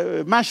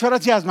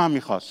مشورتی از من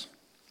میخواست.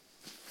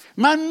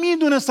 من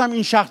میدونستم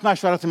این شخص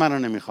مشورت من رو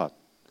نمیخواد،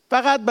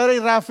 فقط برای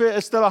رفع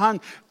اصطلاحاً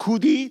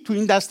کودی تو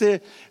این دست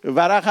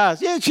ورق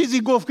هست. یه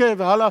چیزی گفت که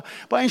حالا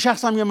با این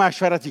شخص هم یه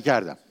مشورتی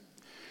کردم.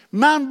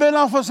 من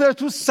بلافاصله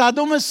تو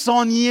 100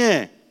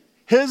 ثانیه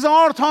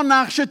 1000 تا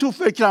نقشه تو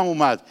فکرم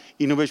اومد.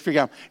 اینو بهش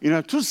بگم،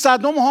 اینو تو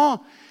 100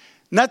 ها،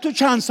 نه تو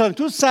چند ثانیه،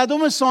 تو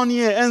 100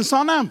 ثانیه.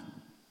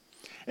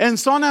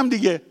 انسانم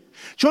دیگه،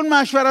 چون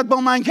مشورت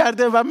با من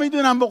کرده و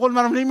میدونم به قول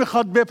من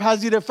نمیخواد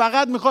بپذیره،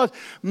 فقط میخواد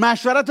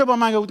مشورت با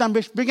من بودم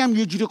بهش بگم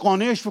یه جوری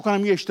قانعش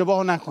بکنم یه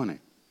اشتباه نکنه.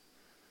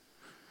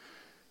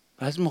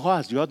 بعضی موقع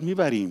از یاد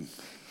میبریم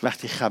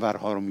وقتی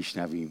خبرها رو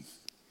میشنویم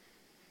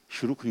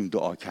شروع کنیم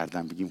دعا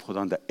کردن، بگیم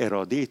خداوند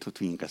اراده تو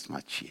این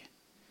قسمت چیه؟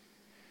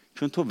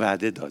 چون تو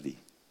وعده دادی،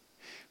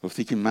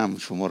 گفته که من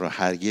شما را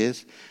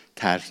هرگز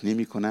ترک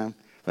نمی کنم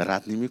و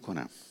رد نمی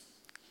کنم.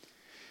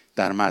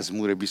 در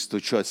مزمور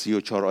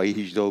 34 آیه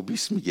 18 و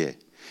 20 میگه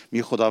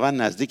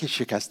خداوند نزدیک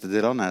شکسته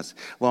دلان است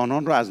و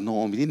آنان را از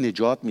ناامیدی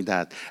نجات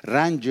میدهد.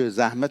 رنج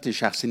زحمت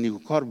شخص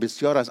نیکوکار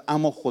بسیار است،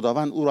 اما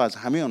خداوند او را از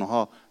همه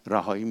آنها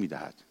رهایی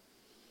میدهد.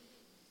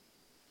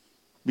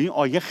 این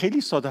آیه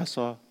خیلی ساده است.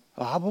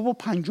 بابا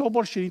 50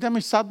 بار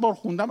شنیدمش، 100 بار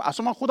خوندم،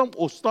 اصلا من خودم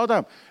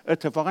استادم.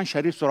 اتفاقا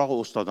شریف سراغ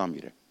استادان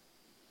میره،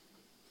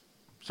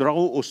 سراغ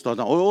او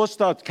استادان. او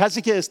استاد،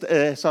 کسی که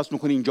احساس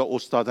میکنی اینجا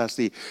استاد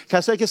هستی،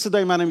 کسایی که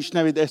صدای منو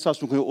میشنوید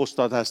احساس میکنی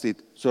استاد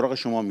هستید، سراغ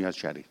شما میاد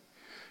شریف.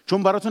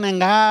 چون براتون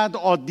انقدر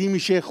عادی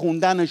میشه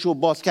خوندنش و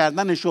باز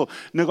کردنش و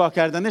نگاه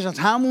کردنش، از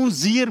همون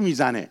زیر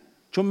میزنه.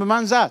 چون به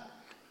من زد.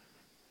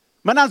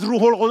 من از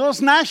روح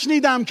القدس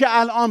نشنیدم که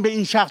الان به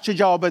این شخص چه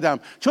جواب بدم،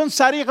 چون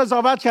سریع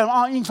قضاوت کردم.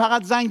 این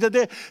فقط زنگ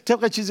داده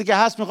طبق چیزی که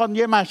هست میخواد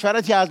یه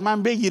مشورتی از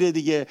من بگیره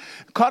دیگه،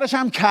 کارش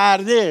هم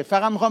کرده،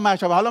 فقط میخواد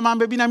مشورت. حالا من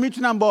ببینم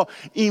میتونم با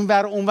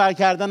اینور اونور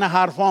کردن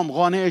حرفام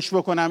قانعش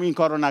بکنم این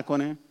کارو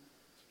نکنه.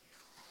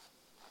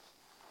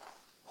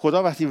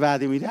 خدا وقتی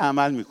وعده میده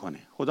عمل میکنه.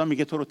 خدا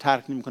میگه تو رو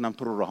ترک نمیکنم،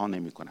 تو رو رها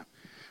نمیکنم.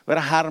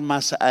 برای هر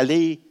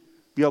مسئله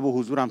بیا به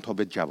حضورم تا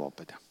به جواب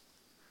بدم.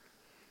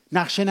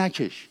 نقشه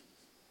نکش،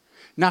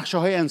 نقشه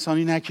های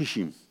انسانی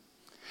نکشیم.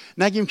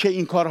 نگیم که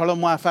این کار حالا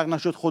موفق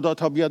نشد، خدا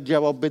تا بیاد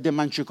جواب بده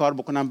من چه کار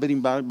بکنم،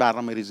 بریم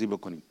برنامه ریزی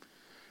بکنیم.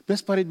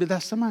 بسپارید به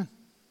دست من،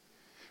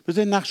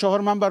 بذارید نقشه ها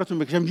رو من براتون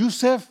بکشم.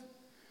 یوسف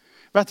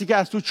وقتی که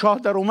از تو چاه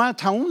در اومد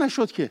تموم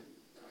نشد که،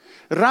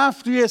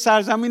 رفت توی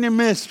سرزمین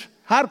مصر.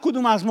 هر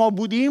کدوم از ما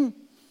بودیم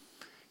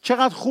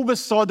چقدر خوب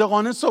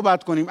صادقانه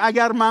صحبت کنیم.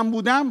 اگر من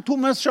بودم تو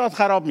مصر شاید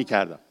خراب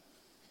میکردم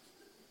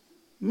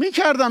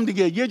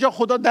دیگه. یه جا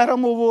خدا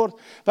درم آورد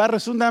و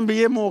رسوندم به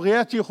یه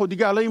موقعیتی، خود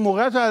دیگه الان این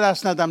موقعیت رو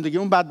دست ندم دیگه،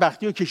 اون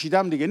بدبختی رو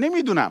کشیدم دیگه.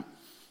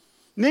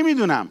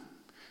 نمیدونم.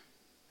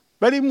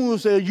 ولی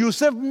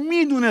یوسف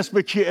میدونست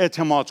به کی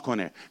اعتماد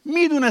کنه،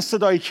 میدونست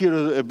صدای کی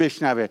رو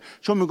بشنوه،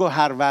 چون میگه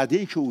هر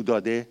وعده‌ای که او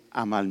داده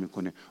عمل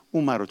میکنه.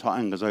 اون مرا تا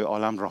انقضای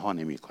عالم رها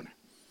نمیکنه.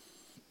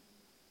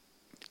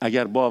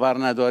 اگر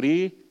باور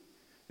نداری،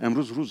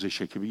 امروز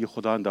روزشه که بگی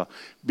خداوندا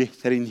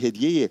بهترین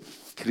هدیه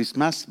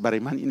کریسمس برای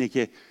من اینه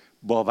که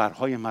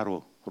باورهای من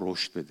رو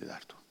رشد بده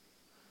در تو.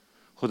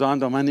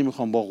 خداوندا من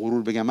نمیخوام با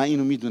غرور بگم من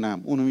اینو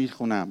میدونم، اونو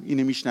میخونم،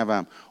 اینو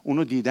میشنوم،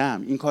 اونو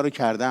دیدم، این کارو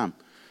کردم.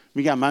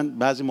 میگم من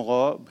بعضی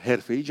موقع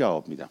حرفه‌ای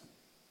جواب میدم،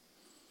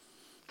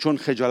 چون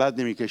خجالت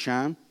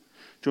نمیکشم.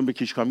 چون به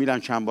کیش کامیلم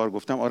چند بار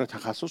گفتم آره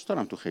تخصص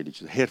دارم تو خیلی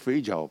چیزا،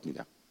 حرفه‌ای جواب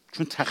میدم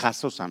چون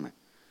تخصصمه.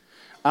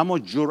 اما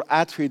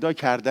جرأت پیدا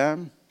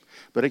کردم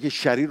برای که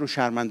شریر رو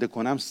شرمنده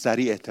کنم،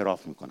 سریع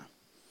اعتراف میکنم.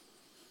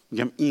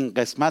 میگم این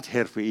قسمت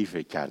حرفه‌ای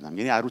فکر کردم،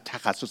 یعنی رو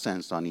تخصص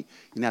انسانی،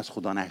 این از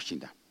خدا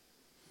نشنیدم.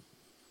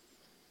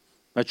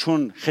 و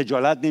چون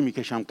خجالت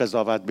نمیکشم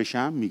قضاوت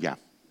بشم، میگم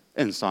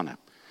انسانم،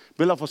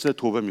 بلافاصله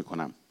توبه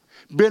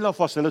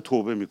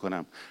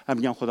میکنم. هم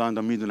میگم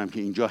خداوندا میدونم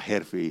که اینجا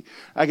حرفه‌ای.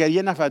 اگر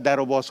یه نفر در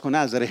رو باز کنه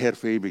از نظر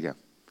حرفه‌ای بگم،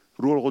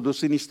 روح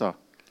القدسی نیستا.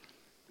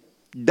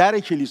 در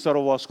کلیسا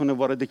رو باز کنه،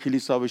 وارد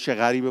کلیسا بشه،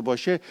 غریبه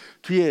باشه،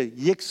 توی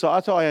 1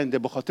 ساعت آینده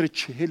به خاطر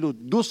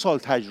 42 سال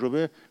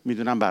تجربه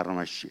میدونم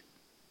برنامه‌اش چیه.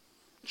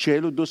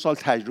 42 سال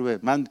تجربه.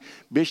 من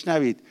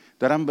بشنوید،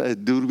 دارم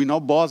دوربینا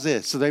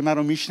بازه، صدای من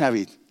رو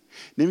میشنوید.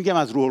 نمیگم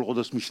از روح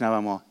القدس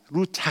میشنوم،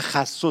 رو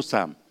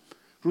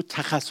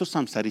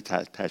تخصصم سریع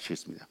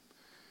تشخیص میدم.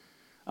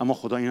 اما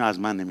خدا این رو از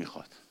من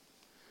نمیخواد.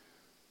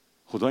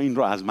 خدا این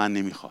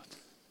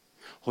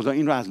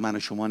رو از من و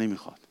شما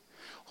نمیخواد.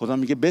 خدا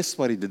میگه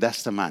بسپارید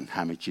دست من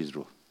همه چیز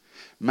رو،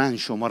 من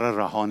شما را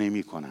رها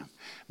نمی کنم.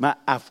 من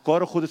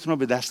افکار خودتون رو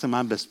به دست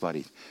من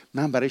بسپارید،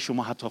 من برای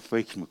شما حتی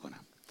فکر میکنم.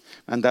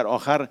 من در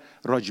آخر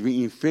راجب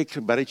این فکر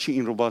برای چی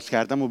این رو باز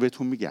کردم و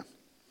بهتون میگم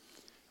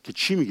که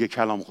چی میگه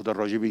کلام خدا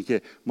راجب این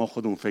که ما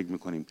خودمون فکر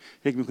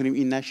میکنیم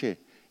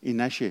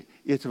این نشه،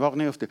 اتفاق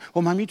نیفته.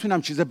 من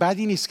میتونم، چیز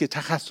بدی نیست که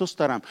تخصص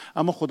دارم،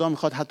 اما خدا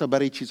میخواد حتی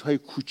برای چیزهای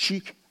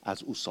کوچیک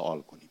از او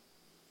سوال کنیم،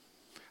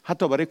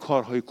 حتی برای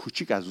کارهای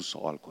کوچیک از او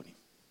سوال کنیم،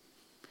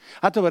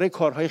 حتی برای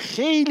کارهای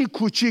خیلی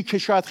کوچیک که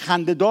شاید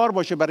خنده‌دار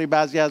باشه برای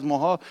بعضی از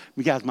ماها،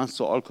 میگه از من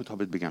سوال کن تا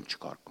بهت بگم چه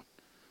کار کن.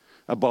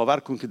 و باور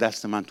کن که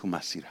دست من تو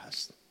مسیر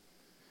هست.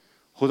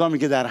 خدا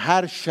میگه در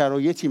هر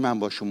شرایطی من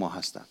با شما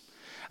هستم.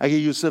 اگه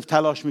یوسف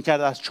تلاش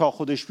میکرد از چاه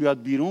خودش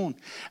بیاد بیرون،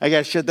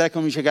 اگر شدرک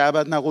میشه که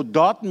ابد نگو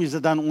داد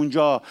میزدن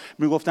اونجا،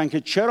 میگفتن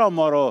که چرا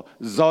ما رو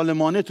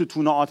ظالمانه تو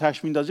تون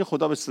آتش میندازی،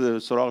 خدا به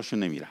سراغشون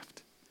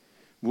نمیرفت.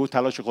 بگو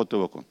تلاش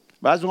خودتو بکن.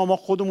 بعضی ما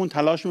خودمون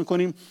تلاش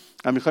میکنیم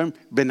و میخوایم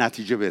به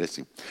نتیجه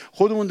برسیم،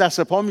 خودمون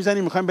دست پا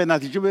میزنیم میخوایم به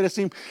نتیجه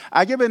برسیم.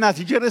 اگه به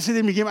نتیجه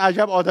رسیدیم میگیم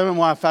عجب آدم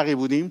موفقی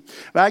بودیم،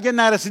 و اگه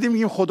نرسیدیم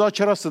میگیم خدا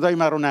چرا صدای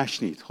من رو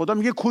نشنید. خدا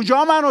میگه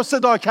کجا منو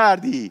صدا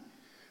کردی؟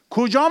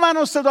 کجا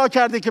منو صدا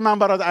کردی که من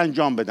برات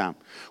انجام بدم؟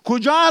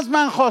 کجا از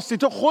من خواستی؟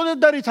 تو خودت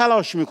داری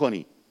تلاش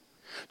میکنی.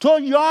 تو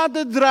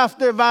یادت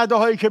رفته وعده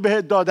هایی که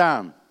بهت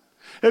دادم.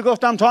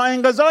 گفتم تا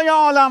انقضای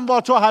عالم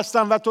با تو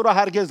هستم و تو رو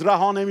هرگز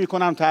رها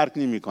نمیکنم، ترک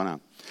نمیکنم.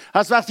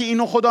 پس وقتی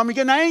اینو خدا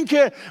میگه، نه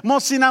اینکه ما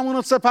سینمون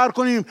رو سپر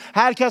کنیم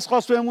هر کس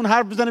خواست بهمون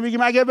حرف بزنه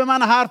بگیم اگه به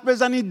من حرف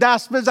بزنی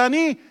دست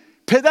بزنی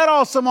پدر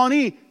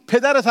آسمانی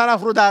پدر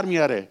طرف رو در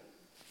میاره.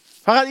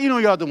 فقط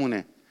اینو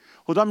یادمونه.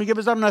 خدا میگه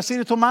بذار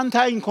مسیر تو من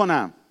تعیین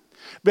کنم،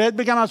 بهت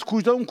بگم از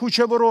کجا اون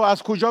کوچه برو،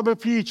 از کجا به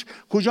پیچ،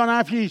 کجا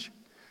نپیچ،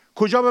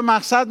 کجا به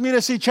مقصد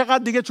میرسی،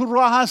 چقدر دیگه تو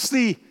راه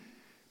هستی.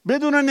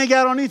 بدون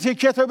نگرانی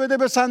تکیه‌تو بده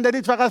به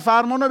صندلیت، فقط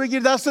فرمانو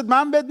بگیر دستت،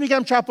 من بهت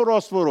میگم چپ و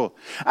راست برو.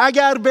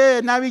 اگر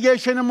به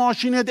نویگیشن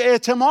ماشینت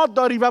اعتماد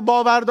داری و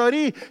باور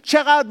داری،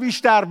 چقدر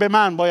بیشتر به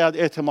من باید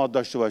اعتماد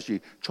داشته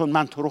باشی، چون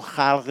من تو رو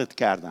خلقت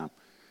کردم،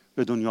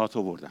 به دنیا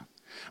تو بردم.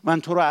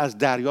 من تو رو از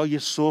دریای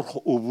سرخ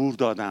عبور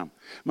دادم.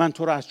 من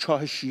تو رو از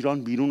چاه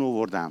شیران بیرون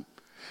آوردم.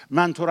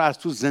 من تو رو از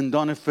تو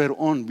زندان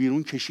فرعون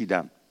بیرون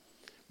کشیدم.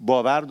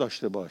 باور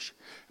داشته باش،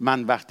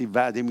 من وقتی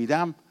وعده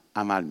میدم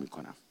عمل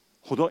میکنم.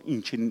 خدا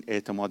این چنین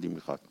اعتمادی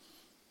میخواد.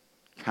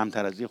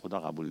 کمتر از این خدا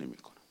قبول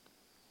نمیکنه.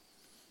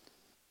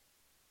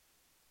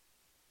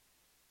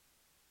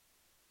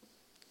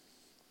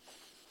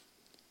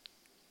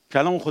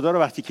 کلام خدا رو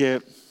وقتی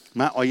که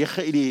من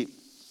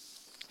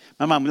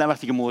معمولا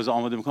وقتی که موعظه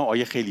آماده میکنم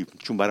آیه خیلی،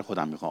 چون برای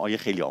خودم میخوام آیه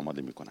خیلی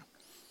آماده میکنم.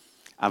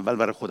 اول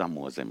برای خودم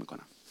موعظه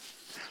میکنم،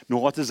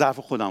 نقاط ضعف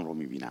خودم رو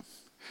میبینم،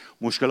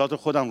 مشکلات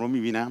خودم رو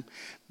میبینم،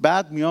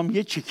 بعد میام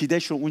یه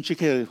چکیدش رو اون چی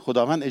که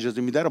خداوند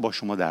اجازه میده رو با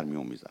شما در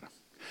میون میذارم.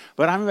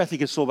 برای همین وقتی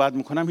که صحبت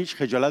میکنم هیچ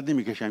خجالت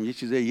نمیکشم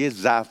یه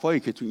ضعفایی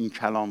که تو این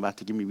کلام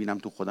وقتی که میبینم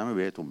تو خودم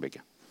بهتون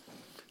بگم،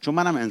 چون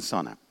منم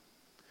انسانم.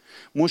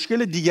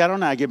 مشکل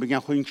دیگران اگه بگن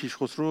خب این کشیش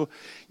خسرو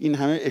این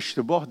همه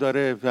اشتباه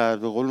داره و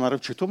به قول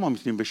معروف چطور ما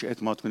میتونیم بهش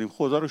اعتماد کنیم،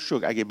 خدا رو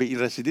شکر اگه به این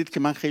رسیدید که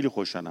من خیلی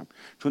خوشحالم،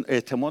 چون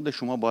اعتماد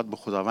شما باید به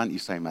خداوند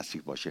عیسی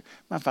مسیح باشه.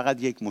 من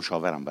فقط یک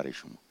مشاورم برای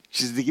شما،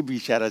 چیز دیگه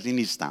بیشتر از این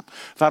نیستم،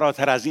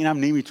 فراتر از اینم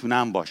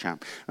نمیتونم باشم.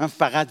 من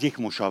فقط یک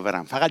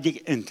مشاورم، فقط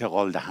یک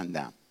انتقال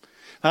دهندم،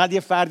 فقط یه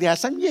فردی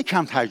هستم، یه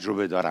کم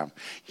تجربه دارم،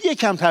 یه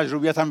کم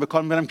تجربیاتم به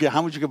کار میبرم که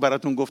همونجوری که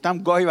براتون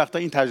گفتم گاهی وقتا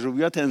این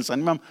تجربیات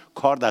انسانی من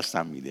کار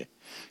دستم میده،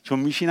 چون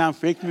میشینم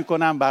فکر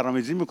میکنم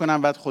برنامه‌ریزی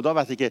میکنم، بعد خدا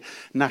وقتی که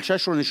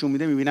نقشش رو نشون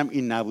میده میبینم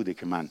این نبوده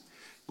که من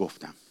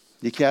گفتم.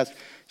 یکی از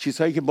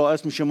چیزهایی که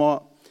باعث میشه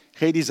ما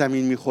خیلی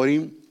زمین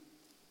میخوریم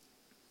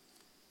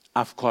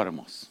افکار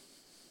ماست.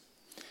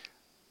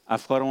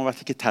 افکار ما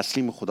وقتی که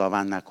تسلیم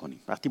خداوند نکنیم،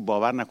 وقتی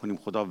باور نکنیم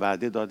خدا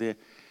وعده داده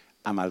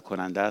عمل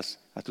کننده است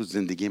و تو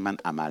زندگی من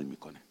عمل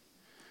میکنه،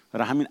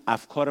 برای همین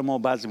افکار ما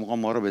بعضی موقع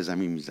ما رو به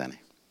زمین میزنه.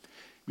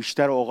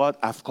 بیشتر اوقات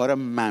افکار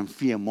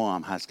منفی ما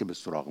هم هست که به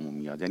سراغمون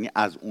میاد، یعنی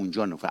از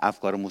اونجا نفع.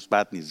 افکار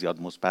مثبت نیست،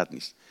 زیاد مثبت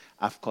نیست،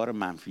 افکار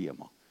منفی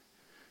ما.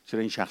 چرا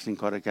این شخص این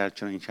کارو کرد،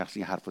 چرا این شخص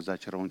این حرفو زد،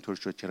 چرا اونطور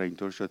شد، چرا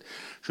اینطور شد.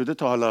 شده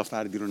تا حالا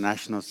فردی رو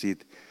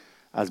نشناسید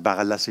از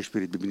بغل دستش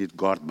برید ببینید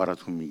گارد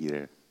براتون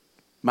میگیره،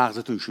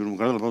 مغزتون شروع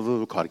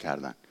میکنه کار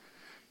کردن،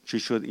 چی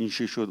شد، این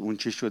چی شد، اون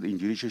چی شد،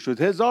 اینجوری چی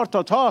شد، 1000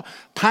 تا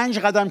 5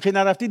 قدم که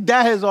نرفتید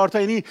 10,000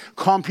 تا، یعنی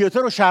کامپیوتر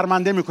رو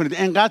شرمنده میکنید.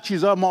 انقدر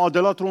چیزا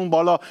معادلات رو اون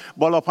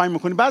بالا پایین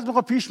میکنید. بعضی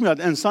موقع پیش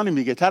میاد انسانی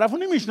میگه طرفو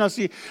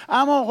نمیشناسی،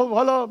 اما خب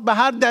حالا به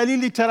هر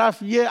دلیلی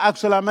طرف یه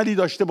عکس العملی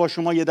داشته با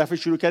شما، یه دفعه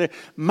شروع کرده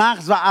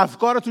مغز و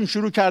افکارتون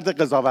شروع کرده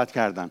قضاوت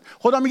کردن.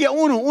 خدا میگه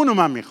اونو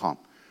من میخوام.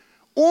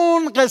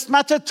 اون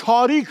قسمت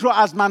تاریک رو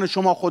از من و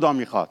شما خدا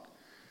میخواد،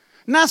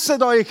 نه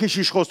صدای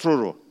کشیش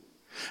خسرو رو،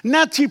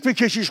 نه تیپ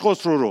کشیش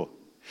خسرو رو،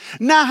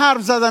 نه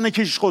حرف زدن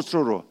کشیش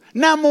خسرو رو،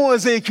 نه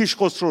موعظه کشیش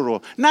خسرو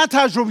رو، نه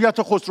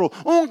تجربیات خسرو.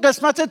 اون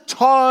قسمت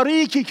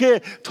تاریکی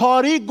که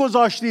تاریک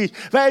گذاشتید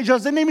و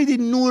اجازه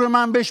نمیدید نور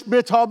من بهش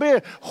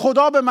بتابه،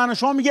 خدا به من و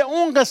شما میگه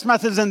اون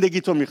قسمت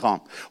زندگی تو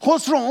میخوام.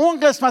 خسرو اون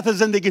قسمت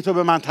زندگی تو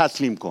به من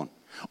تسلیم کن،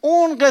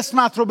 اون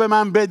قسمت رو به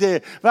من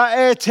بده و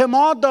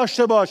اعتماد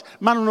داشته باش،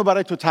 من اونو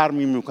برای تو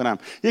ترمیم میکنم.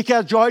 یکی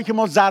از جاهایی که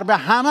ما ضربه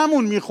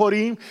هممون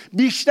میخوریم،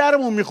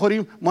 بیشترمون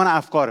میخوریم، مال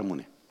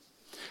افکارمونه.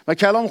 و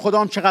کلام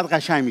خدا هم چقدر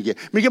قشنگ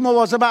میگه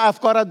مواظب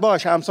افکارت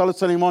باش. امثال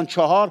سلیمان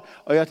 4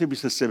 آیات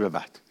 23 به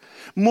بعد.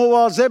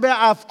 مواظب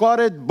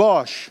افکارت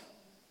باش،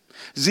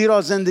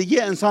 زیرا زندگی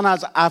انسان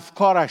از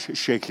افکارش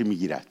شکل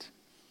میگیرد.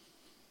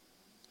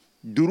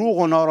 دروغ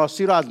و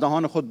ناراستی را از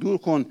دهان خود دور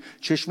کن،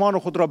 چشمان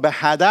خود را به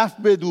هدف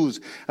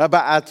بدوز و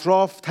به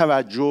اطراف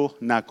توجه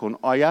نکن.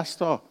 آیه است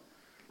تا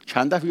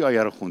چند دفعه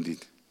آیه رو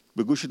خوندید؟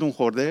 به گوشتون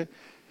خورده؟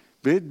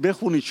 برید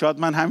بخونید، شاید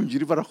من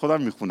همینجوری برای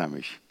خودم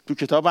میخونمش. تو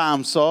کتاب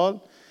امثال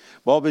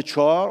باب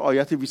 4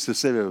 آیت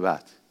 23 به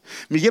بعد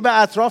میگه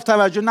به اطراف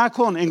توجه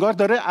نکن. انگار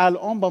داره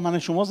الان با من و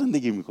شما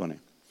زندگی میکنه،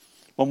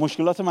 با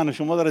مشکلات من و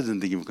شما داره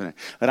زندگی میکنه.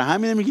 برای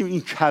همین میگیم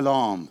این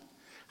کلام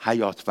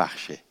حیات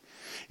بخشه.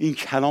 این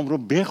کلام رو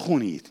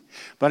بخونید،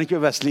 برای اینکه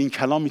وسیله این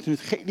کلام میتونید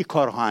خیلی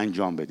کارها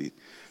انجام بدید.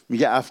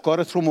 میگه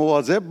افکارت رو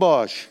مواظب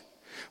باش،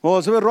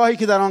 مواظب راهی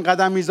که در آن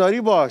قدم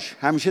میذاری باش.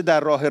 همیشه در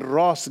راه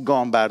راست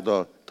گام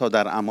بردار تا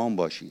در امان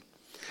باشی.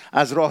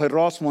 از راه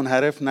راست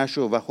منحرف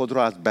نشو و خود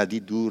را از بدی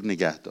دور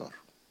نگه دار.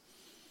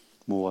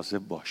 مواظب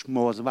باش،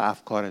 مواظب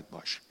افکارت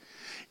باش.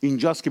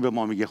 اینجاست که به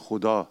ما میگه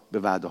خدا به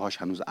وعده‌هاش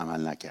هنوز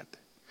عمل نکرده.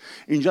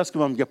 اینجاست که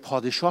ما میگه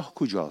پادشاه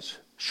کجاست؟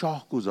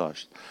 شاه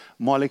گذاشت.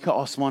 مالک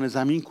آسمان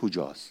زمین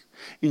کجاست؟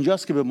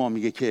 اینجاست که به ما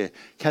میگه که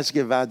کسی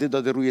که وعده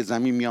داده روی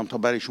زمین میام تا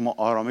برای شما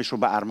آرامش رو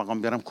به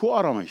ارمغان بیارم. کو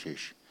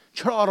آرامشش؟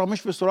 چرا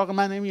آرامش به سراغ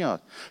من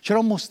نمیاد؟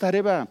 چرا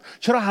مضطربم؟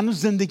 چرا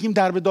هنوز زندگیم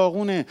در به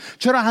داغونه؟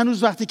 چرا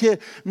هنوز وقتی که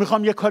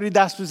میخوام یه کاری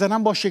دست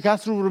بزنم با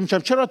شکست روبرو میشم؟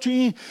 چرا تو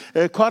این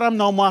کارم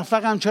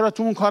ناموفقم؟ چرا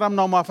تو اون کارم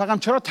ناموفقم؟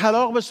 چرا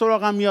طلاق به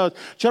سراغم میاد؟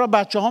 چرا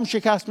بچه‌هام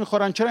شکست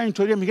میخورن؟ چرا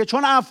اینطوریه؟ میگه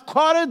چون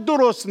افکارت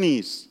درست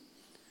نیست.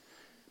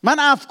 من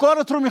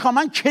افکارت رو میخوام،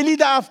 من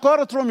کلید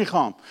افکارت رو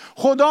میخوام.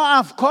 خدا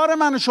افکار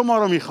من و شما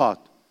رو میخواد.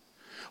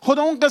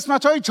 خدا اون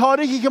قسمت‌های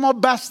تاریکی که ما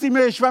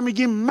بستیمش و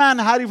میگیم من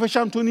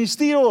حریفشم تو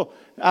نیستی رو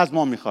از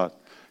ما میخواد.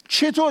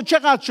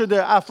 چقدر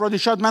شده افرادی،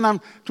 شاید منم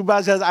تو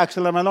بعضی از عکس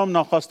العملام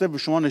ناخواسته به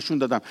شما نشون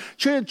دادم،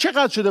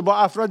 چقدر شده با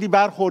افرادی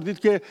برخوردید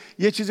که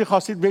یه چیزی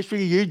خواستید بهش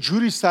بگید، یه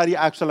جوری سریع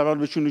عکس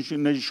العمل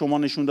به شما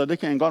نشون داده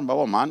که انگار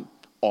بابا من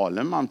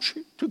عالمم،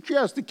 تو کی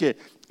هستی که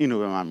اینو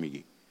به من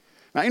میگی؟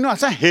 من اینو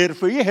اصلا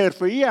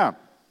حرفه‌ای ام.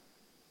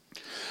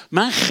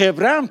 من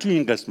خبرم تو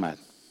این قسمت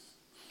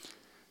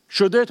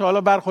شده تا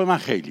حالا برخورد من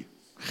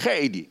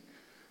خیلی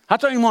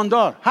حتی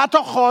ایماندار، حتی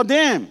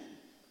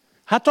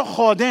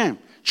خادم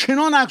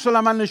چنان عکس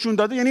العمل نشون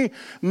داده، یعنی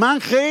من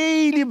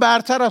خیلی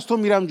برتر از تو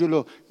میرم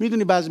جلو.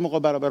 میدونی بعضی موقع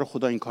برابر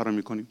خدا این کارو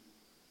میکنیم.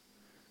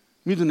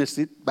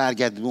 میدونستید؟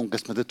 برگردید به اون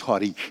قسمت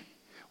تاریک،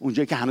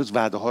 اونجایی که هنوز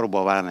وعده ها رو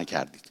باور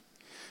نکردید.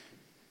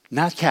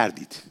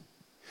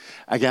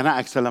 اگر نه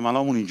عکس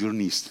العملامون اینجور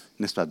نیست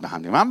نسبت به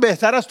هم. من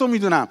بهتر از تو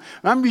میدونم،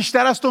 من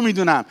بیشتر از تو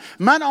میدونم،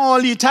 من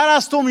عالی‌تر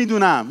از تو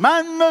میدونم،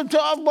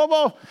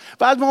 بابا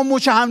بعد ما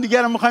مچ هم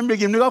دیگه رو میخوایم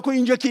بگیم نگاه کن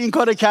اینجا که این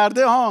کار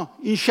کرده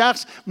این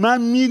شخص،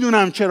 من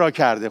میدونم چرا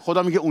کرده.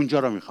 خدا میگه اونجا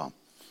رو میخوام،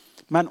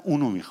 من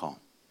اونو میخوام،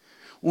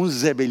 اون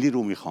زبلی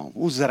رو میخوام،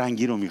 اون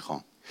زرنگی رو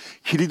میخوام،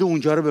 کلید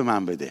اونجا رو به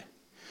من بده،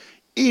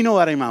 اینو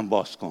برای من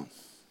باز کن.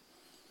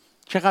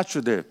 چقدر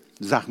شده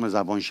زخم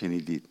زبان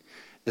شنیدید؟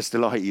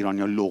 اصطلاح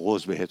ایرانی‌ها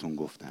لغز بهتون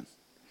گفتن،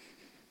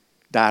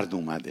 درد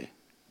اومده،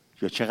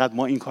 یا چقدر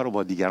ما این کار رو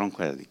با دیگران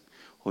کردیم.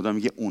 خدا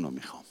میگه اونو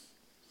میخوام.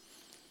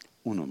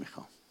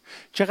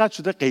 چقدر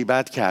شده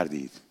غیبت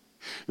کردید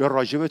یا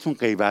راجبتون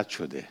غیبت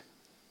شده؟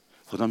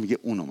 خدا میگه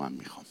اونو من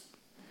میخوام،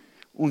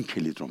 اون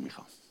کلید رو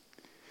میخوام.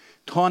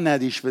 تا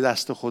ندیش به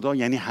دست خدا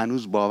یعنی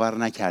هنوز باور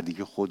نکردی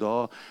که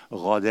خدا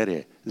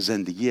قادر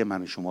زندگی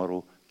من و شما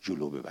رو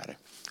جلو ببره.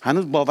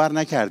 هنوز باور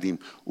نکردیم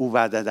او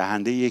وعده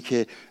دهنده‌ایه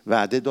که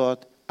وعده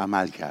داد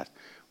عمل کرد.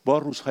 با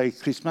روزهای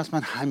کریسمس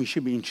من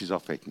همیشه به این چیزا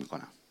فکر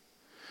میکنم.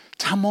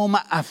 تمام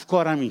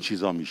افکارم این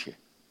چیزا میشه.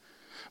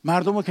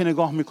 مردم رو که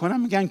نگاه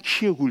میکنم میگن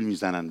کیه گول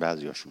میزنن؟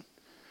 بعضیاشون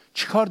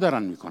چی کار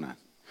دارن میکنن؟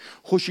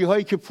 خوشی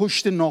هایی که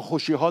پشت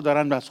ناخوشی ها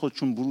دارن از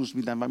خودشون بروز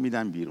میدن و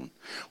میدن بیرون.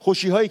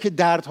 خوشی هایی که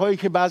دردهایی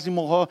که بعضی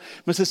موقع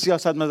مثل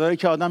سیاستمداری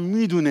که آدم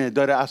میدونه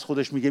داره از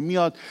خودش میگه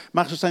میاد،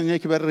 مخصوصا اینایی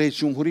که برای رئیس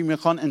جمهوری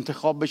میخوان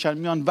انتخاب بشن،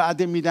 میان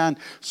وعده میدن،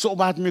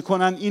 صحبت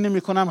میکنن، اینو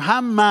میکنن،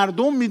 هم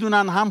مردم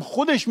میدونن هم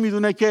خودش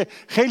میدونه که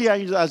خیلی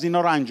از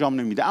اینا رو انجام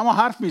نمیده، اما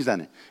حرف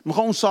میزنه،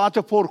 میخواد اون ساعت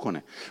پر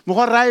کنه،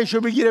 میخواد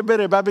رأیشو بگیره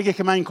بره بعد بگه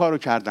که من این کارو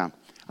کردم.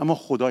 اما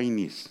خدایی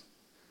نیست.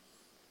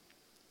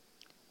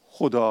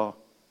 خدا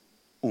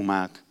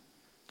اومد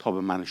تا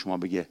به من و شما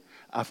بگه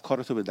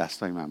افکارتو به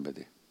دستای من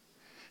بده،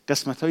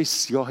 قسمت‌های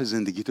سیاه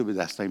زندگیتو به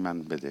دستای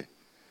من بده،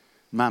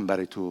 من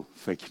برای تو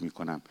فکر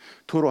میکنم،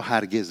 تو رو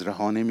هرگز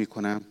رها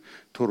نمیکنم،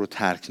 تو رو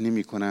ترک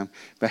نمیکنم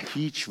و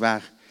هیچ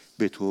وقت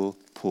به تو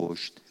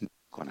پشت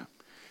نمیکنم.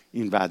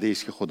 این وعده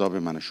است که خدا به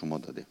من و شما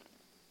داده.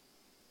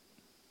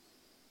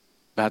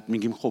 بعد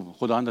میگیم خب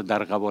خداوند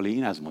در قبال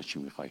این از ما چی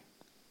میخوای؟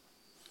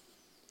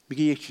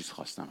 میگه یک چیز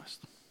خواستم است.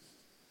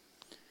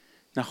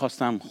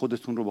 نخواستم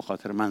خودتون رو به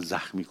خاطر من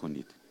زخمی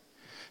کنید.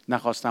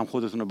 نخواستم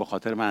خودتون رو به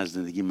خاطر من از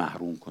زندگی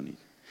محروم کنید.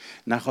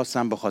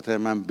 نخواستم به خاطر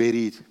من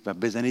برید و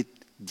بزنید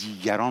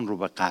دیگران رو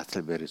به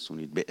قتل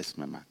برسونید به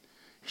اسم من.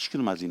 هیچ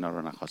کدوم از اینا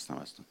رو نخواستم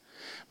ازتون.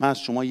 من از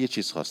شما یه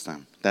چیز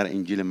خواستم. در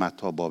انجیل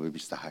متی باب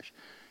 28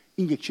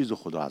 این یک چیز رو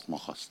خدا از ما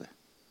خواسته.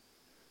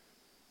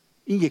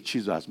 این یک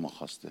چیز رو از ما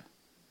خواسته.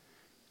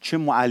 چه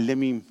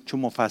معلمیم، چه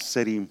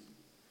مفسریم،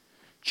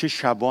 چه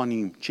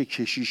شبانیم، چه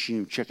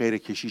کشیشیم، چه غیر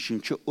کشیشیم،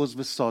 چه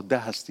عضو ساده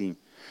هستیم،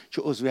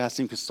 چه عضوی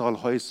هستیم که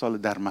سالهای سال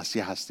در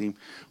مسیح هستیم،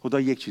 خدا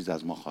یک چیز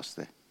از ما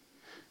خواسته.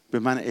 به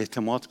من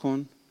اعتماد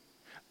کن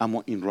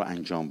اما این رو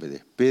انجام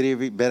بده.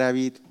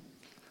 بروید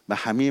و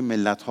همه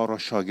ملت ها را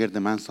شاگرد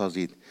من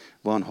سازید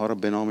و آنها را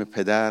به نام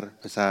پدر،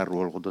 پسر، روح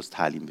القدس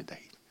تعلیم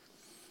بدهید.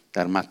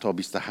 در متی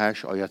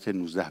 28 آیات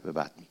 19 به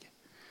بعد میگه.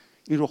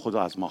 این رو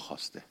خدا از ما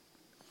خواسته.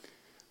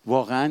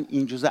 واقعا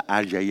این جزء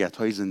ارجحیت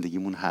های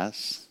زندگیمون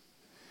هست؟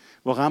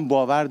 واقعا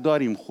باور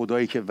داریم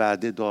خدایی که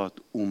وعده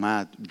داد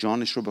اومد،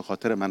 جانش رو به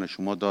خاطر من و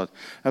شما داد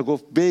و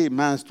گفت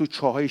من از تو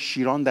چاهای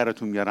شیران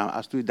درتون میارم،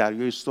 از توی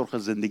دریای سرخ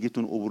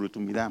زندگیتون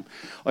عبورتون میدم؟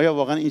 آیا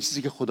واقعا این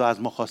چیزی که خدا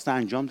از ما خواسته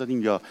انجام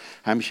دادیم یا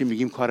همیشه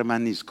میگیم کار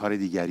من نیست، کار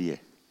دیگریه؟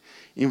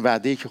 این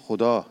وعده‌ای که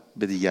خدا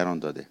به دیگران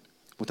داده.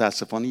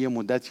 متاسفانه یه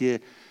مدتی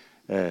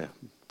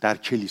در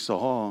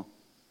کلیساها،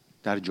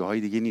 در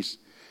جاهای دیگه نیست،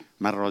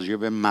 من راجع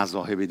به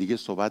مذاهب دیگه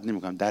صحبت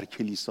نمی‌کنم، در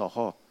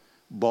کلیساها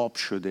باب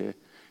شده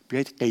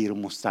بیایید غیر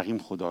مستقیم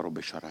خدا رو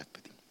بشارت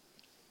بدیم.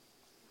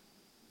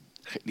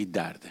 خیلی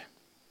درده،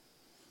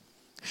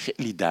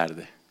 خیلی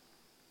درده.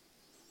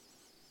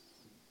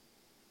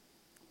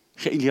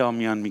 خیلی ها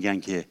میان میگن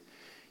که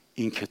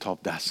این کتاب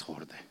دست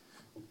خورده.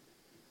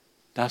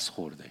 دست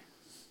خورده.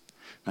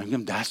 من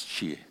میگم دست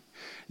چیه؟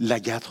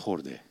 لگد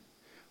خورده،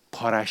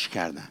 پارش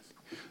کردن،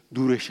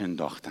 دورش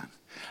انداختن،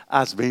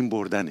 از بین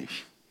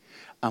بردنش.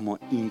 اما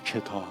این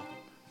کتاب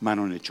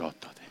منو نجات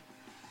داده.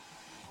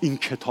 این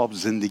کتاب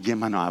زندگی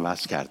منو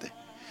عوض کرده.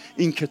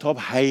 این کتاب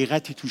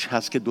حقیقتی توش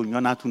هست که دنیا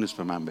نتونست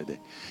به من بده.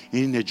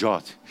 این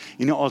نجات،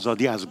 این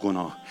آزادی از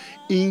گناه.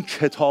 این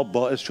کتاب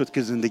باعث شد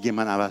که زندگی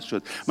من عوض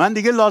شد. من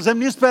دیگه لازم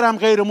نیست برم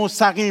غیر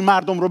مستقیم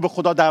مردم رو به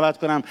خدا دعوت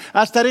کنم.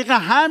 از طریق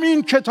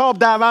همین کتاب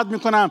دعوت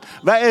میکنم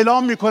و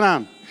اعلام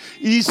میکنم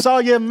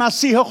عیسی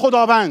مسیح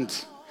خداوند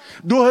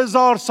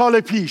 2000 سال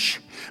پیش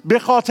به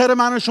خاطر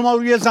من و شما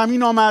روی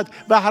زمین آمد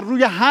و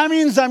روی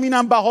همین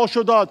زمینم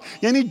بهاشو داد.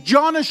 یعنی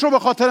جانش رو به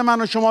خاطر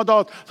من و شما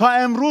داد تا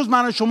امروز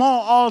من و شما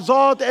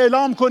آزاد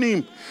اعلام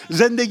کنیم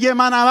زندگی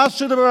من عوض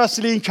شده به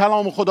وسیله این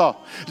کلام خدا.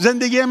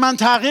 زندگی من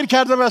تغییر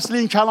کرده به وسیله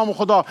این کلام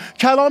خدا.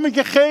 کلامی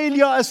که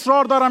خیلی ها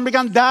اصرار دارن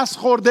بگن دست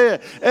خورده.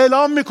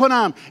 اعلام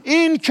میکنم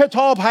این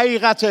کتاب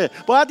حقیقته.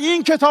 باید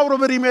این کتاب رو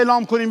بریم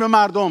اعلام کنیم به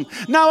مردم.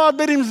 نباید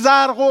بریم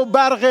زرق و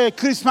برق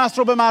کریسمس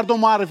رو به مردم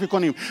معرفی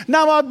کنیم.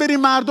 نباید بریم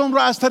مردم رو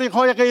از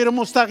طریق‌های غیر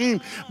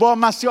مستقیم با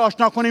مسیح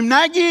آشنا کنیم.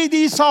 نگید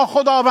عیسی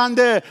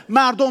خداونده،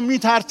 مردم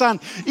میترسن.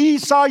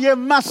 عیسی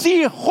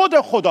مسیح خود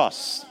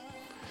خداست،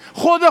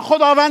 خود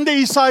خداوند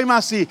عیسی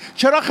مسیح.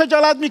 چرا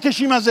خجالت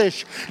میکشیم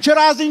ازش؟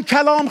 چرا از این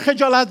کلام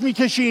خجالت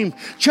میکشیم؟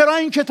 چرا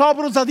این کتاب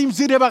رو زدیم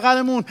زیر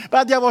بغلمون،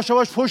 بعد یواش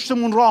یواش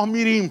پشتمون راه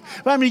میریم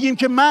و میگیم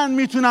که من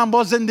میتونم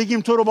با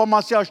زندگیم تو رو با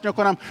مسیح آشنا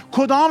کنم؟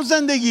 کدام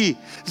زندگی؟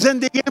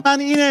 زندگی من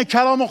اینه،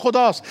 کلام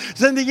خداست.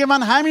 زندگی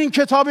من همین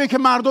کتابیه که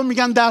مردم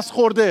میگن دست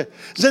خورده.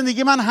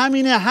 زندگی من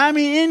همینه.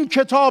 همین این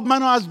کتاب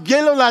منو از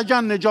گل و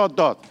لجن نجات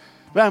داد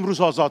و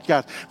امروز آزاد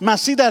کرد.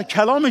 مسیح در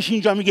کلامش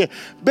اینجا میگه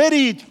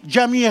برید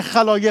جمیع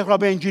خلایق را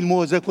به انجیل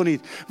موعظه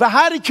کنید و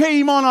هر که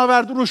ایمان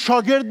آورد رو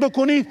شاگرد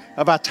بکنید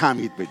و بعد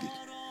تعمید بدید.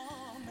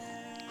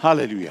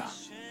 هللویا.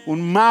 اون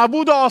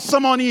معبود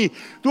آسمانی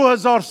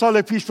 2000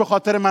 سال پیش به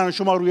خاطر من و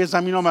شما روی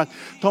زمین آمد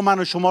تا من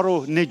و شما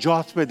رو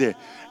نجات بده.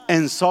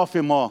 انصاف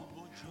ما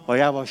و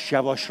یواش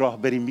یواش راه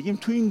بریم. میگیم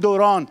تو این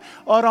دوران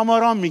آرام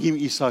آرام میگیم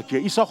عیسی کیه؟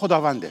 عیسی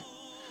خداونده.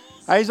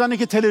 عزیزانی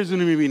که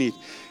تلویزیون میبینید،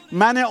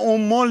 من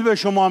امول به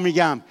شما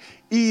میگم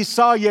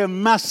عیسی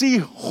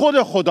مسیح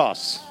خود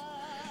خداست.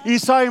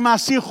 عیسی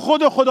مسیح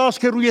خود خداست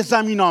که روی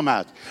زمین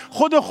آمد.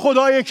 خود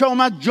خدایی که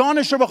آمد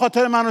جانش رو به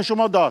خاطر من و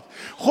شما داد.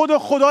 خود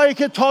خدایی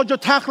که تاج و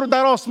تخت رو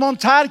در آسمان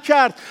ترک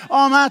کرد،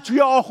 آمد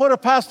توی آخر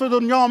پست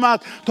دنیا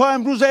آمد تا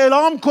امروز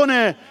اعلام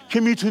کنه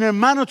که میتونه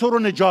من و تو رو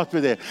نجات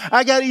بده.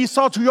 اگر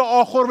عیسی توی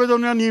آخر به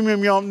دنیا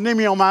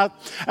نمی آمد،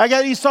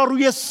 اگر عیسی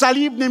روی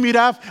صلیب نمی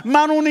رفت،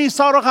 من اون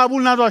عیسی رو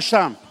قبول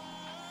نداشتم.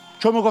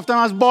 چون میگفتم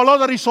از بالا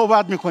داری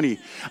صحبت میکنی.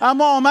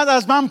 اما آمد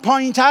از من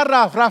پایین تر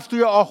رفت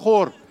توی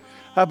آخر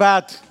و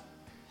بعد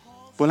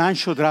بلند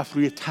شد رفت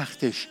روی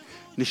تختش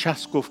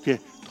نشست، گفت که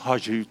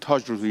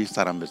تاج رو روی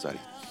سرم بذارید.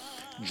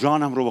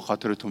 جانم رو به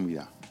خاطرتون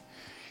میدم.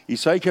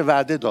 عیسی که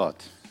وعده داد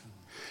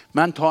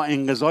من تا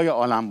انقضای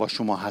عالم با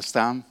شما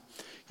هستم،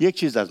 یک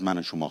چیز از من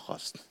و شما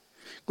خواست.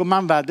 گفت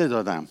من وعده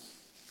دادم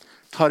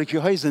تاریکی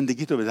های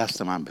زندگی تو به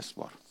دست من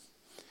بسپار.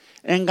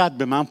 انقدر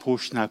به من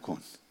پشت نکن،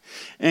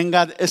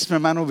 انقدر اسم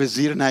منو به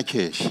زیر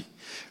نکش.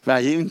 و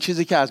این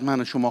چیزی که از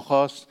من و شما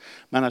خواست،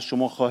 من از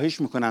شما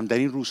خواهش میکنم در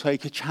این روزهایی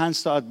که چند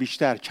ساعت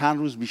بیشتر، چند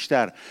روز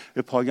بیشتر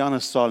به پایان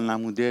سال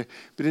نموده،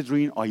 برید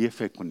روی این آیه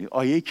فکر کنید.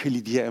 آیه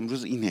کلیدی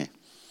امروز اینه: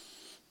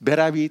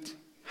 بروید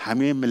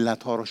همه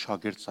ملت ها رو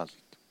شاگرد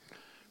سازید.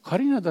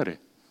 کاری نداره،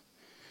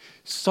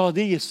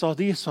 ساده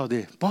ساده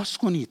ساده باز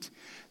کنید.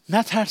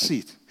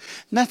 نترسید.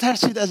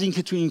 نترسید از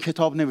اینکه تو این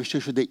کتاب نوشته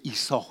شده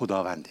عیسی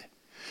خداونده.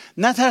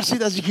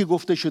 نترسید از اینکه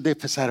گفته شده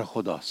پسر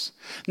خداست.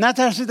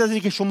 نترسید از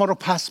اینکه شما رو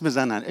پس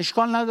بزنن.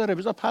 اشکال نداره،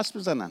 بذار پس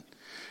بزنن.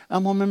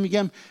 اما من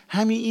میگم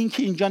همین این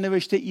که اینجا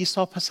نوشته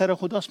عیسی پسر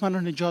خداست من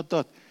رو نجات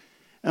داد.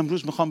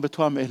 امروز میخوام به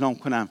تو هم اعلام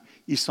کنم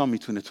عیسی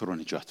میتونه تو رو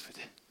نجات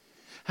بده.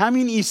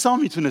 همین عیسی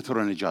میتونه تو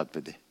رو نجات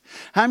بده.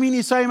 همین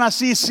عیسی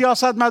مسیح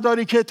سیاست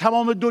مداری که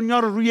تمام دنیا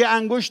رو روی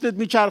انگشتت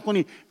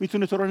میچرخونی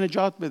میتونه تو رو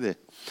نجات بده.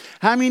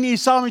 همین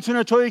عیسی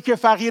میتونه تویی که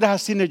فقیر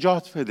هستی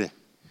نجات بده.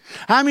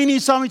 همین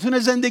عیسی میتونه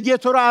زندگی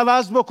تو رو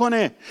عوض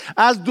بکنه،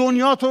 از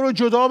دنیا تو رو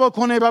جدا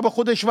بکنه و به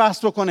خودش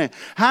وصل بکنه.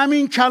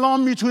 همین کلام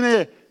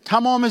میتونه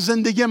تمام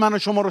زندگی من و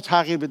شما رو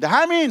تغییر بده.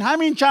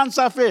 همین چند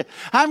صفحه،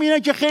 همینه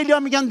که خیلی ها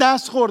میگن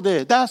دست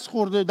خورده.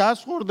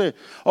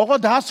 آقا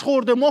دست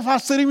خورده.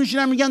 مفسری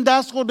میشینن میگن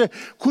دست خورده.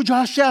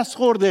 کجاش دست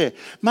خورده؟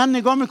 من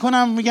نگاه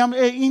میکنم میگم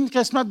این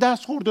قسمت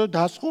دست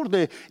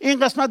خورده، این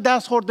قسمت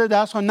دست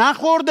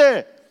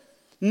خورده.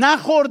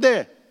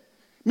 نخورده.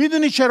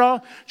 میدونی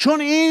چرا؟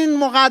 چون این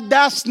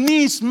مقدس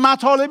نیست،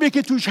 مطالبی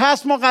که توش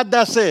هست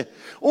مقدسه.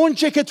 اون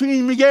چه که تو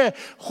این میگه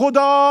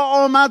خدا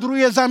آمد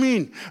روی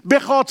زمین به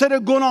خاطر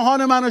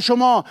گناهان من و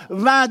شما،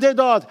 وعده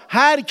داد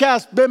هر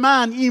کس به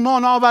من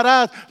ایمان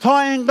آورد تا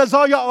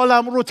انقضای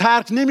عالم رو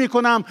ترک نمی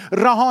کنم،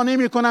 رها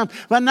نمی کنم،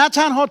 و نه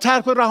تنها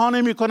ترک و رها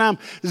نمی کنم،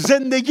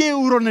 زندگی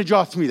او رو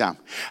نجات میدم.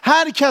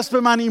 هر کس به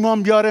من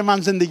ایمان بیاره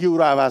من زندگی او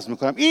رو عوض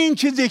میکنم. این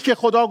چیزی که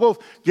خدا گفت.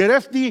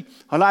 گرفتی؟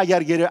 حالا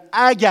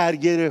اگر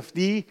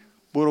گرفتی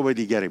برو به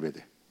دیگری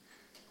بده.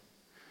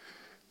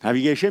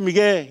 نویگیشه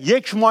میگه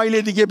 1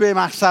 مایل دیگه به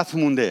مقصد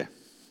مونده،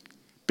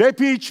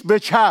 بپیچ به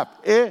چپ.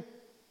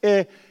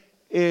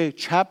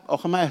 چپ،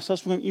 آخه من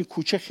احساس میکنم این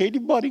کوچه خیلی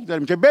باریک داره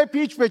میشه.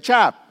 بپیچ به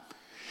چپ.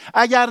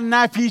 اگر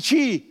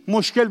نپیچی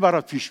مشکل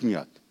برات پیش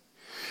میاد.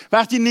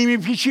 وقتی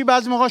نمیپیچی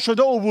بعضی موقع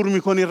شده عبور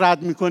میکنی،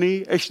 رد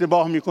میکنی،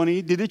 اشتباه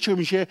میکنی، دیدی چه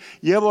میشه؟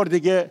 یه بار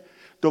دیگه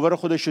دوباره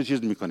خودش رو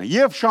چیز میکنه،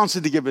 یه شانس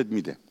دیگه بهت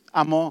میده،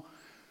 اما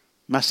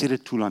مسیر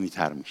طولانی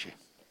تر میشه.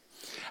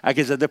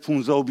 اگه زده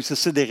 15 و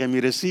 23 دقیقه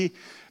میرسی،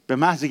 به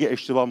محض که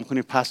اشتباه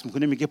میکنی پس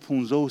میکنی میگه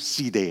 15 و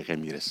 30 دقیقه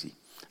میرسی،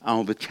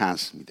 اما به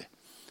چانس میده.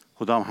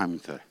 خدا هم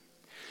همینطوره،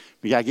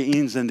 میگه اگه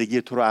این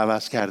زندگی تو رو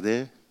عوض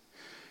کرده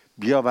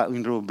بیا و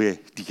این رو به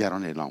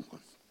دیگران اعلام کن.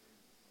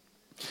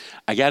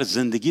 اگر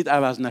زندگیت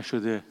عوض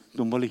نشده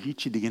دنبال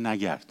هیچی دیگه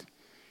نگرد.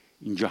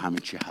 اینجا همه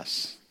چی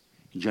هست،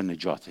 اینجا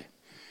نجاته.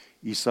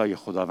 عیسی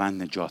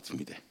خداوند نجات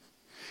میده.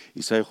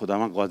 عیسی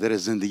خداوند قادر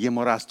زندگی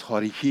ما رو از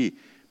تاریکی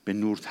به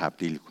نور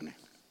تبدیل کنه.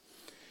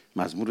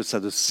 مزمور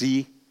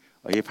 130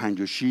 آیه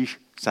 56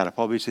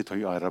 سرپا بیسته تا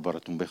این آیه را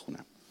براتون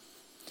بخونم.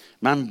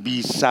 من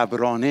بی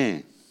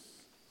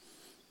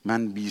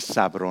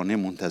صبرانه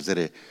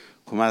منتظر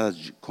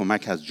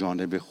کمک از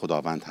جانب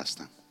خداوند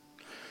هستم،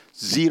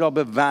 زیرا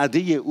به وعده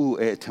او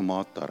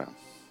اعتماد دارم.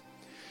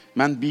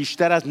 من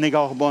بیشتر از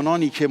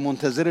نگاهبانانی که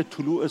منتظر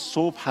طلوع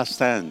صبح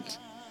هستند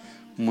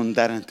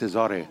در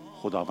انتظار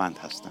خداوند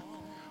هستم.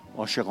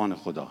 عاشقان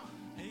خدا،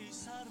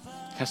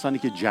 کسانی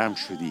که جمع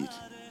شدید،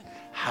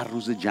 هر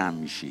روز جمع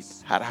میشید،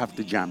 هر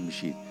هفته جمع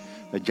میشید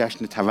و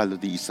جشن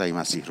تولد عیسی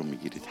مسیح رو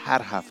میگیرید،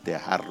 هر هفته،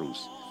 هر روز،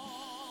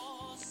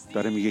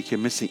 داره میگه که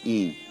مثل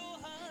این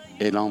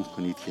اعلام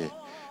کنید که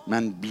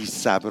من بی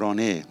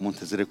صبرانه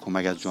منتظر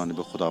کمک از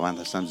جانب خداوند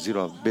هستم،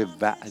 زیرا به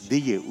وعده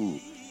او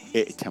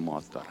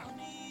اعتماد دارم.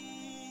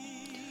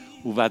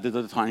 او وعده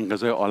داده تا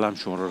انقضای عالم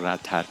شما رو رد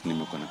ترک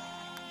نمی کنم،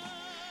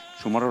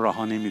 شما رو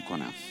رها نمی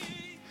کنم.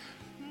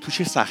 تو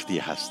چه سختی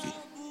هستی؟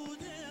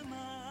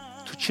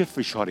 تو چه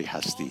فشاری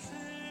هستی؟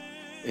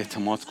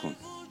 اعتماد کن.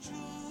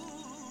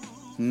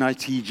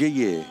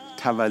 نتیجه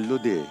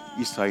تولد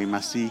عیسی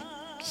مسیح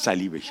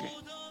صلیبشه.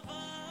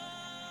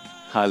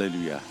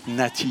 هللویا.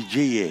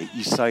 نتیجه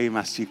عیسی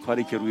مسیح،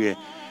 کاری که روی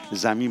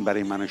زمین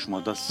برای من و شما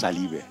داد،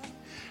 صلیبه.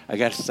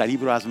 اگر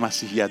صلیب رو از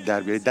مسیحیت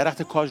در بیارید،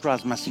 درخت کاج رو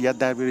از مسیحیت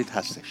در بیارید،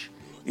 هستش.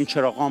 این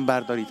چراغان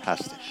بردارید،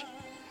 هستش.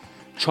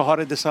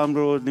 4 دسامبر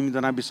رو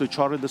نمیدونم،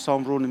 24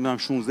 دسامبر رو نمیدونم،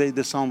 16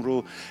 دسامبر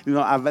رو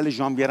نمیدونم، اول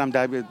ژانویه هم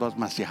در بیارید، باز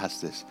مسیح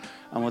هستش.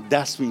 اما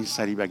دست به این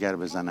صلیب اگر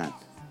بزنن،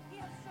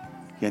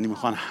 یعنی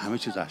میخوان همه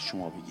چیز از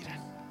شما بگیرن.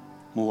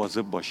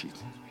 مواظب باشید.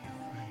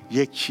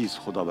 یک چیز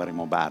خدا برای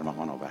ما به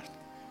ارمغان آورد،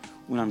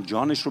 اونم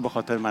جانش رو به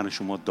خاطر من و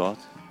شما داد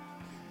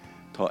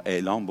تا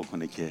اعلام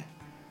بکنه که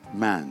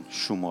من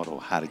شما رو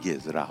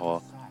هرگز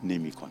رها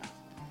نمی کنم،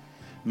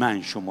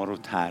 من شما رو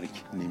ترک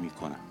نمی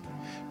کنم،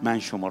 من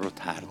شما رو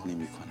ترک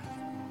نمی کنم.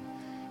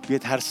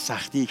 بیاید هر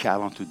سختی که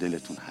الان تو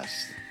دلتون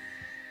هست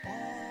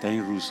در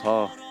این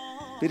روزها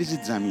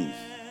بریزید زمین.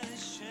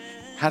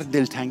 هر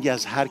دلتنگی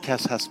از هر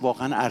کس هست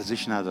واقعا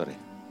ارزش نداره،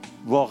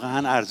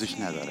 واقعا ارزش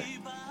نداره.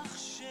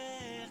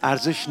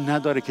 ارزش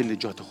نداره که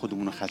نجات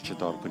خودمون رو خدشه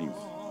دار کنیم.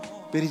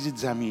 بریزید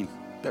زمین،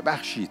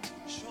 ببخشید.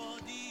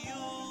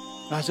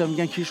 بعضی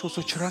میگن کشیش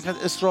خسرو چرا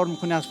انقدر اصرار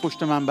میکنی از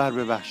پشت منبر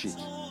ببخشید؟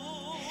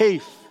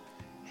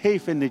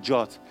 حیف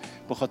نجات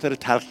به خاطر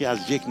تلخی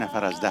از یک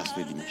نفر از دست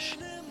بدیمش.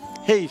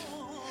 حیف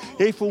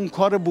اون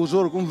کار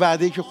بزرگ، اون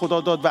وعده‌ای که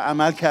خدا داد و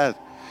عمل کرد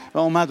و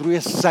اومد روی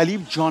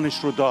صلیب جانش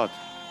رو داد.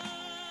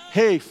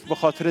 حیف به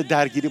خاطر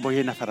درگیری با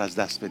یه نفر از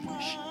دست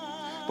بدیمش،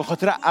 به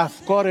خاطر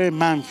افکار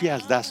منفی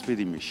از دست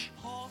بدیمش.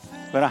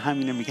 برای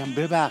همینه میگم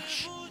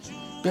ببخش.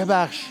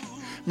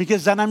 میگه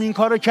زنم این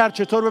کارو کرد،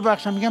 چطور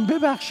ببخشم؟ میگم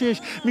ببخشش.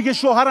 میگه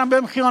شوهرم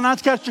بهم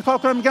خیانت کرد، چیکار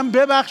کنم؟ میگم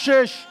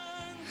ببخشش.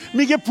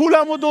 میگه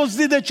پولمو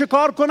دزدیده،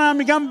 چیکار کنم؟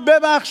 میگم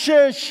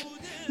ببخشش.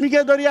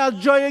 میگه داری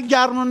از جای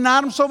گرم و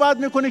نرم صحبت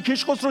میکنی،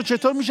 کشیش خسرو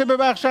چطور میشه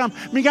ببخشم؟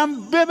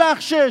 میگم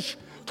ببخشش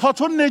تا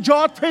تو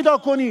نجات پیدا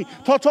کنی،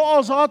 تا تو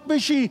آزاد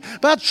بشی.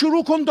 بعد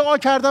شروع کن دعا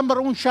کردن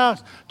برای اون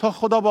شخص تا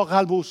خدا با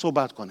قلب او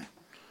صحبت کنه.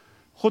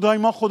 خدای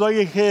ما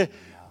خدایی که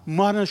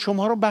ما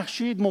شما رو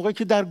بخشید موقعی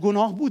که در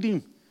گناه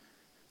بودیم.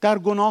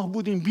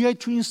 بیایید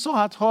تو این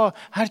ساعتها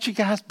هر چی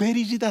که هست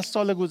بریزید از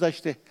سال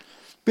گذشته،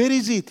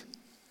 بریزید.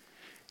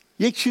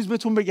 یک چیز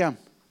بهتون بگم،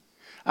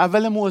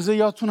 اول موعظه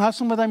یادتون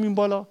هست اومدم این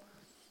بالا،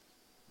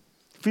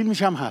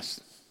 فیلمش هم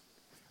هست،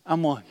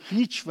 اما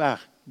هیچ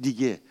وقت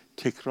دیگه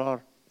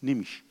تکرار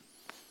نمیشه.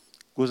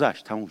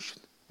 گذشت، تموم شد.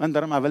 من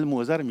دارم اول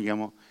موعظه رو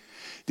میگم،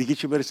 دیگه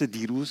چه برسه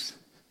دیروز،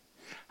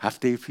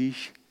 هفته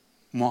پیش،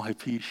 ماه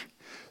پیش،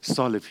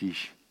 سال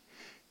پیش.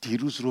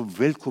 دیروز رو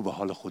ول کن به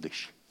حال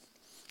خودش.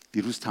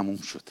 دیروز تموم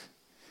شد،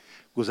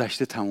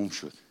 گذشته تموم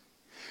شد.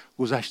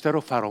 گذشته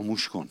رو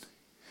فراموش کن،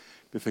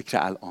 به فکر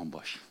الان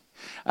باش.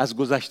 از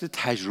گذشته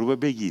تجربه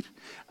بگیر،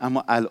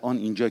 اما الان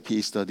اینجا که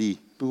ایستادی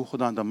بگو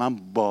خداوندا من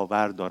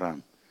باور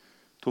دارم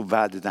تو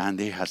وعده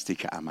دهنده هستی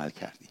که عمل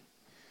کردی.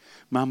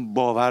 من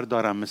باور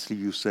دارم مثل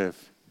یوسف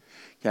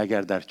که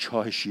اگر در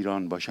چاه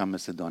شیران باشم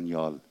مثل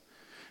دانیال،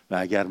 و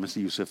اگر مثل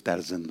یوسف در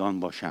زندان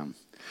باشم،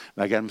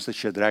 و اگر مثل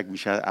شدرک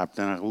میشه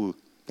ابدنغو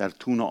در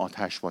تون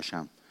آتش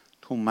باشم،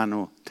 تو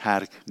منو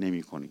ترک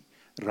نمی کنی،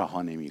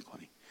 رها نمی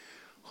کنی.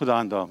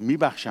 خداوندا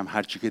میبخشم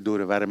هرچی که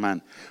دور بر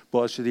من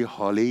باعث شده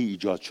حاله ای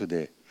ایجاد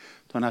شده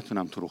تا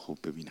نتونم تو رو خوب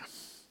ببینم.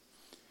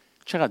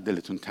 چقدر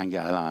دلتون تنگ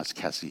الان از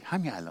کسی؟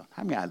 همین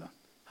الان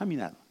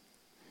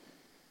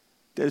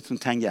دلتون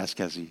تنگ از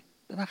کسی،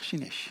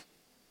 ببخشینش.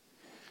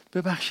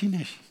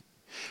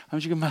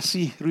 همونجور که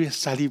مسیح روی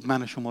صلیب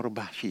من و شما رو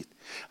بخشید،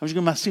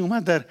 همونجور که مسیح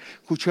اومد در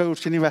کوچه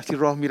اورشلیم وقتی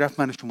راه میرفت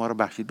من و شما رو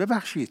بخشید.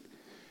 ببخشید.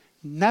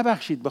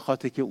 نبخشید به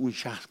خاطر که اون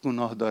شخص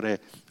گناه داره،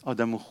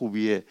 آدم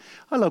خوبیه،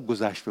 حالا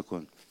گذشت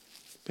بکن.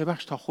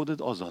 ببخش تا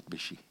خودت آزاد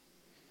بشی.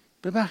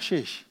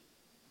 ببخشش،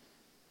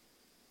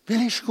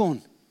 ولش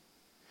کن.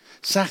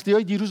 سختی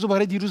های دیروز رو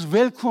برای دیروز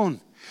ول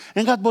کن.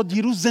 اینقدر با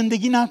دیروز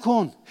زندگی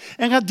نکن،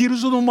 اینقدر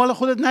دیروز رو دنبال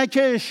خودت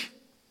نکش.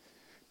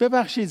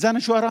 ببخشید. زن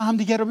شوهرها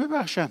همدیگه رو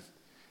ببخشن.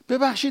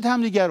 ببخشید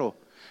همدیگه رو.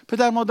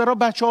 پدر مادرها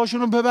بچه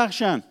هاشون رو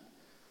ببخشن.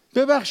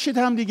 ببخشید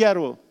همدیگه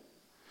رو.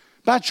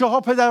 بچه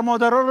ها پدر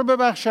مادرها رو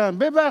ببخشن.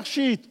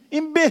 ببخشید.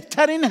 این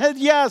بهترین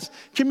هدیه است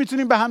که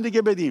میتونیم به هم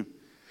دیگه بدیم.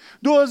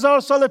 2000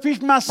 سال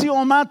پیش مسیح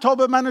اومد تا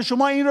به من و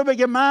شما این رو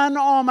بگه من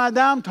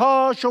آمدم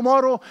تا شما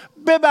رو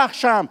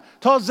ببخشم،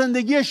 تا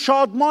زندگی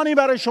شادمانی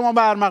برای شما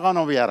به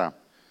ارمغان بیارم.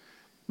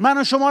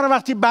 من و شما رو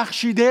وقتی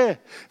بخشیده،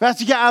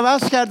 وقتی که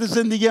عوض کرده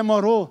زندگی ما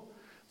رو،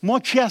 ما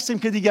کی هستیم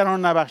که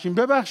دیگران نبخشیم؟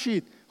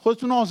 ببخشید.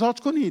 خودتون آزاد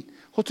کنید،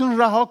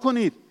 خودتون رها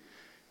کنید.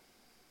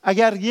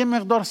 اگر یه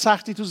مقدار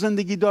سختی تو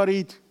زندگی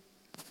دارید،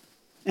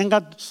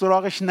 اینقدر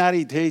سراغش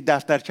نرید، هی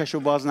دفترچه‌شو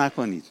باز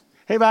نکنید،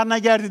 هی بر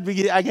نگردید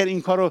بگید اگر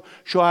این کارو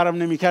شوهرم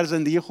نمیکرد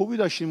زندگی خوبی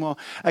داشتیم، و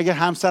اگر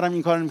همسرم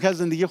این کارو نمیکرد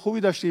زندگی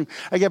خوبی داشتیم،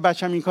 اگر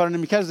بچه‌م این کارو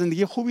نمیکرد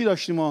زندگی خوبی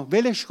داشتیم.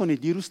 ولش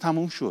کنید. دیروز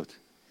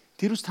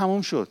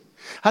تموم شد.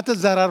 حتی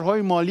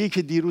ضررهای مالی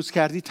که دیروز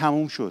کردی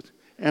تموم شد.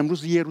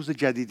 امروز یه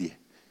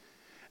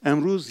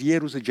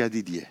روز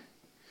جدیدیه.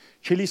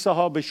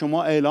 کلیساها به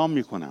شما اعلام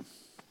میکنم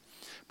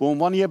به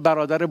عنوان یه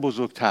برادر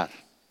بزرگتر،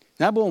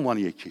 نه به عنوان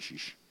یک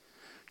کشیش،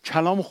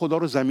 کلام خدا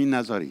رو زمین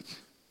نذارید.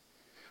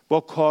 با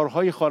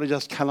کارهای خارج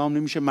از کلام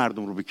نمیشه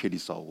مردم رو به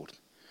کلیسا آورد.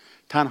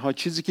 تنها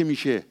چیزی که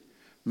میشه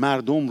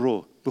مردم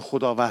رو به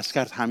خدا وصل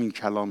کرد همین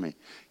کلامه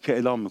که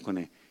اعلام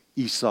میکنه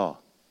عیسی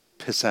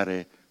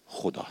پسر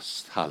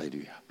خداست.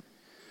 هاللویا.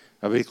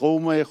 و به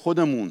قوم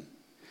خودمون،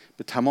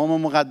 به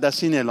تمام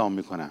مقدسین اعلام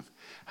میکنم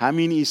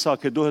همین عیسی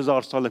که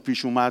 2000 سال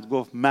پیش اومد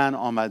گفت من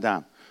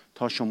آمدم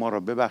تا شما را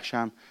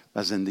ببخشم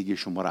و زندگی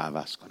شما را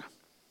عوض کنم.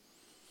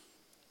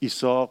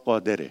 عیسی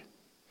قادره،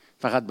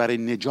 فقط برای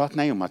نجات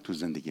نیومد تو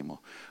زندگی ما،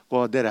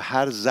 قادره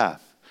هر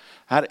ضعف،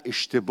 هر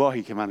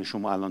اشتباهی که من و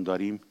شما الان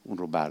داریم اون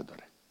رو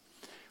برداره.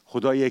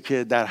 خداییه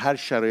که در هر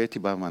شرایطی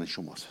با من و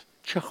شماست.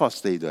 چه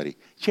خواسته ای داری؟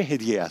 چه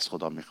هدیه از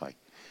خدا میخوای؟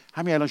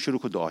 همین الان شروع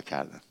کن دعا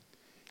کردن.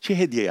 چه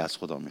هدیه از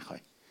خدا میخوای؟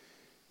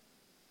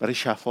 برای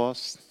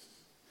شفاست؟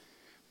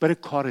 برای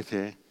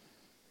کارته؟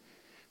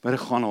 برای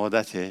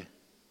خانوادته؟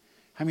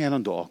 همین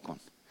الان دعا کن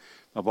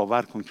و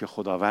باور کن که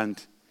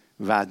خداوند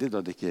وعده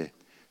داده که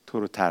تو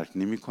رو ترک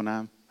نمی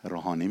کنم،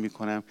 رها نمی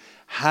کنم.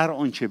 هر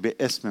آنچه به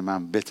اسم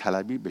من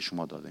بطلبی به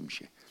شما داده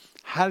میشه.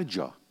 هر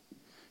جا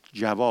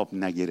جواب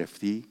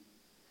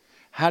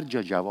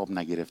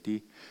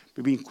نگرفتی،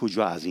 ببین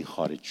کجا از این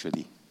خارج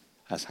شدی.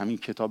 از همین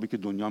کتابی که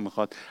دنیا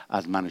میخواد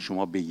از من و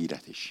شما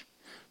بگیرتش.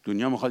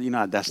 دنیا میخواد اینو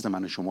از دست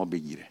من و شما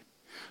بگیره.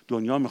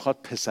 دنیا میخواد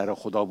پسر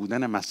خدا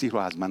بودن مسیح رو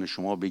از من و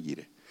شما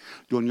بگیره.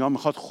 دنیا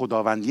میخواد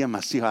خداوندی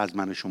مسیح رو از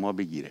من و شما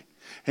بگیره.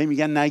 هی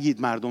میگن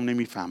نگید مردم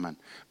نمیفهمن.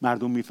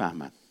 مردم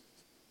میفهمن.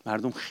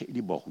 مردم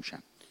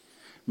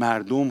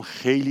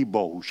خیلی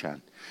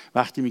باهوشن.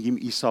 وقتی میگیم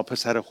عیسی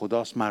پسر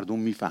خداست مردم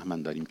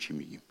میفهمن داریم چی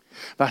میگیم.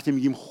 وقتی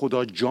میگیم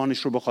خدا جانش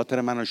رو به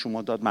خاطر من و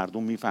شما داد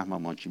مردم میفهمن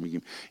ما چی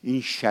میگیم.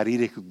 این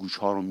شریره که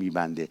گوشها رو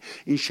میبنده.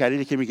 این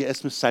شریره که میگه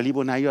اسم صلیب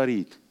رو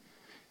نیارید.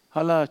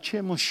 حالا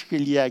چه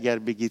مشکلی اگر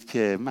بگید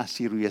که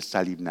مسیح روی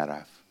صلیب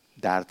نرفت؟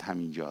 درد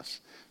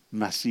همینجاست.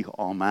 مسیح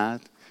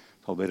آمد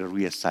تا بره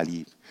روی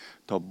صلیب،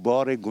 تا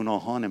بار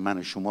گناهان من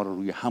و شما رو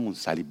روی همون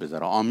صلیب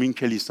بذاره. آمین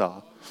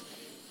کلیسا.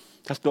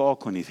 پس دعا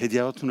کنید،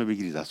 هدیهاتون رو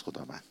بگیرید از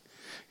خداوند.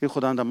 ای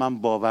خداوند من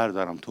باور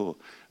دارم تو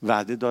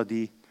وعده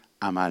دادی،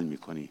 عمل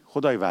میکنی.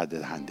 خدای وعده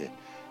دهنده،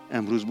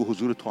 امروز به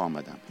حضور تو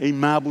آمدم. ای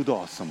معبود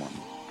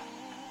آسمانی،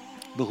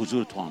 به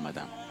حضور تو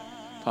آمدم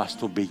تا از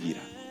تو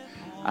بگیرم،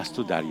 از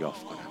تو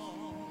دریافت کنم.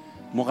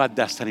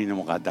 مقدسترین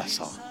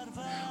مقدس‌ها،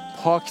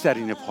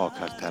 پاکترین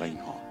پاکترین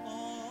ها،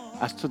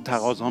 از تو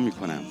تقاضا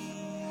میکنم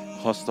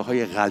خواسته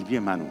های قلبی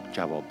منو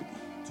جواب بدی.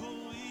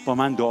 با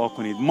من دعا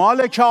کنید.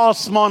 مالک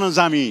آسمان و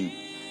زمین،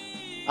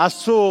 از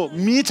تو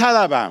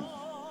میطلبم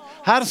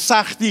هر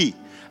سختی،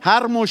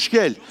 هر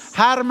مشکل،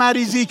 هر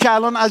مریضی که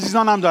الان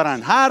عزیزانم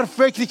دارن، هر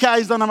فکری که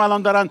عزیزانم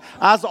الان دارن،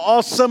 از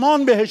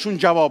آسمان بهشون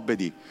جواب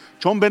بدی.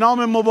 چون به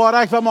نام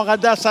مبارک و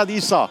مقدس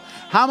عیسی،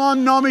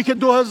 همان نامی که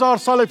 2000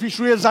 سال پیش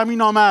روی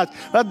زمین آمد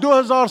و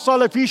 2000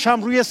 سال پیش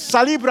هم روی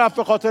صلیب رفت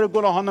به خاطر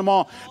گناهان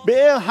ما،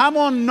 به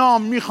همان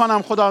نام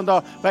میخوانم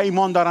خداوندا و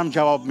ایمان دارم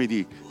جواب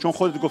میدی. چون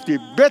خودت گفتی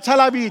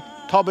بطلبید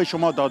تا به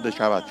شما داده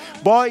شود.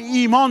 با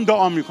ایمان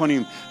دعا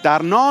میکنیم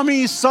در نام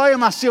عیسی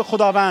مسیح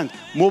خداوند.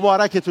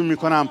 مبارکتون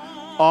میکنم.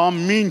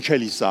 آمین.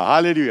 کلیسا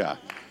هللویا.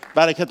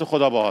 برکت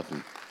خدا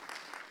باهاتون.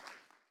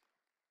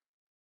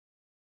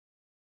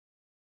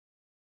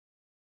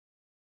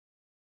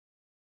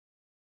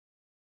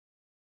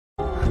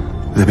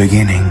 The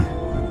beginning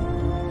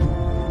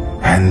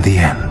and the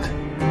end.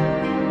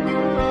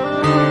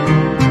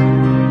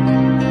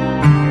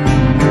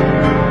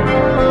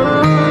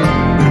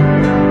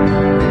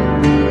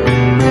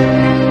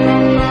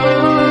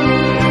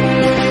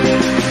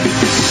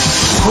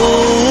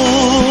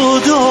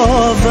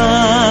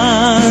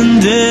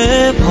 خداوند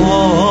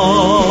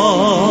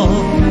پاک،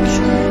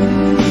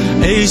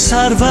 ای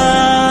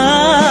سرور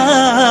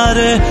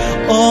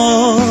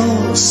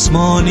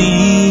آسمانی،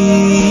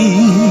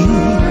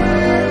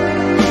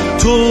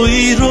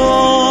 تویی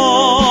راستی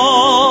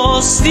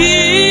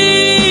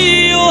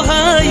و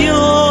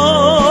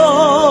حیات،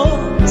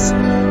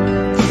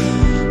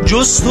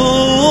 جز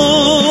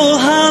تو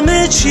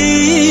همه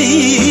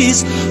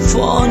چیز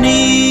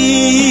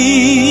فانی.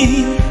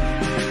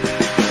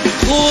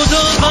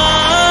 خداوند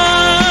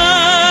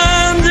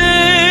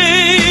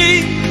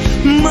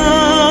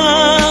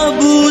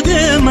معبود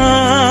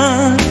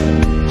من،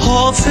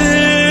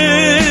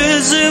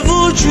 حافظ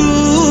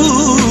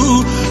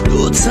وجود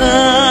و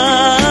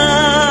تن.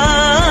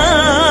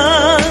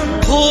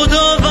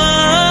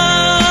 خداوند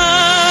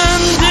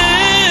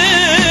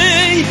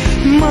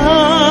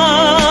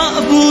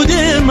معبود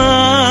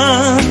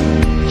من،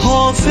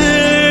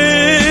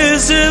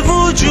 حافظ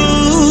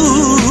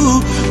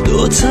وجود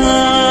و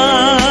تن.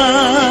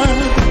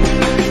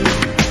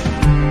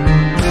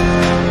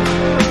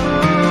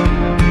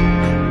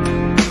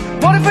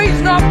 What if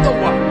he's not the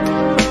one?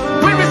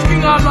 We're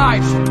risking our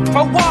lives.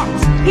 For what?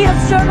 He has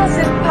shown us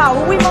his power.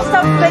 We must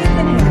have faith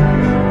in him.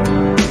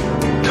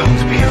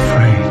 Don't be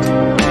afraid.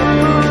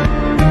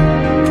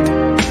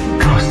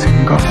 Trust in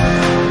God.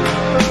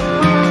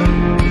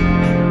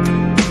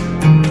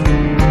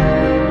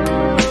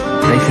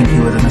 They think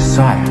you are the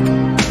Messiah.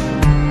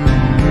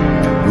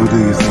 Who do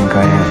you think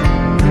I am?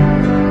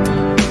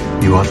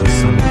 You are the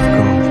Son of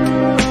God.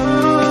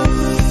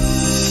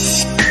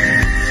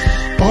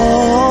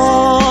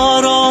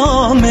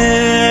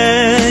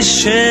 آرامش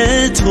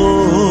تو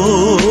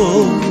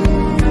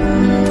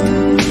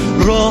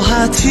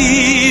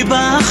راحتی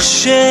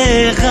بخش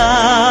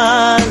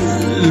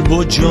قلب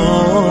و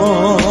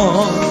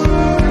جان،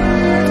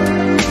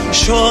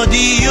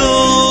 شادی و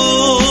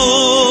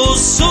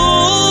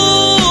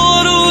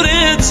سرور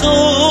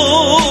تو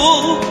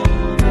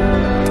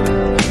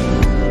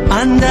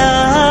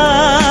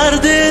اندر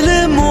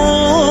دل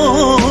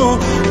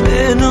مؤمنان.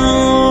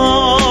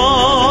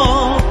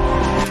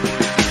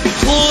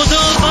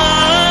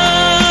 خداوند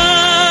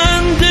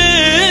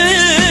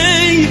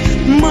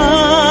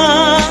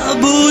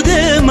معبود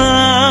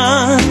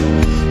من،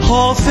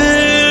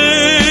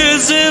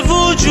 حافظ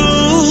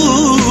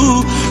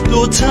وجود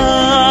و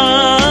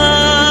تن.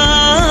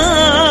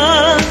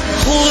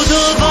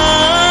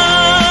 خداوند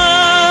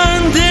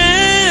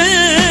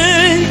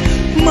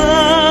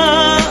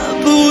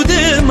معبود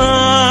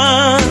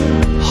من،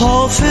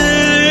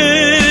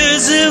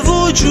 حافظ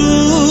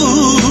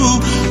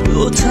وجود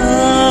و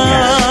تن.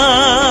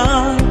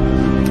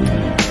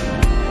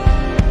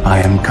 I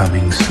am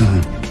coming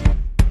soon.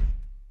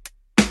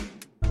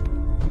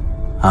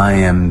 I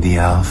am the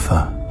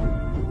Alpha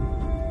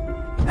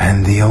and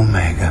the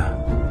Omega,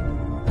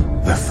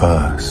 the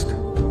first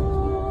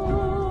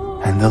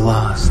and the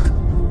last.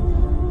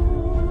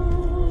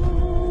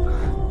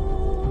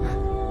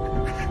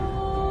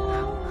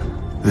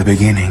 The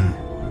beginning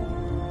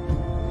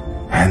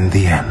and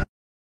the end.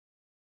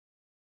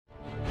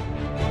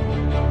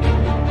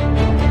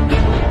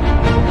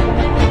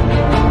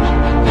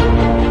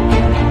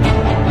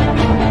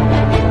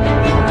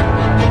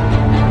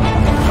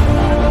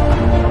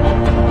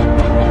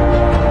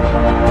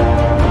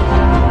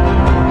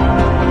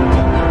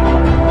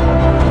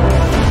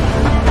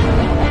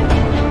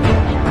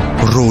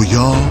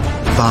 رویا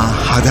و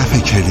هدف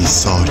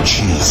کلیسا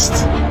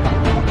چیست؟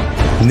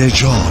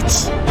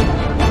 نجات،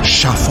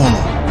 شفا،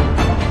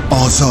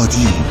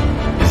 آزادی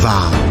و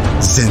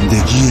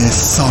زندگی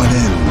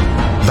سالم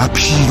و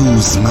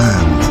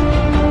پیروزمند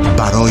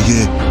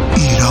برای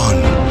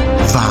ایران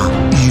و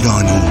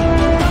ایرانی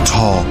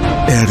تا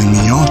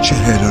ارمیا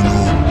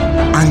 49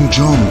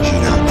 انجام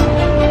گیرد.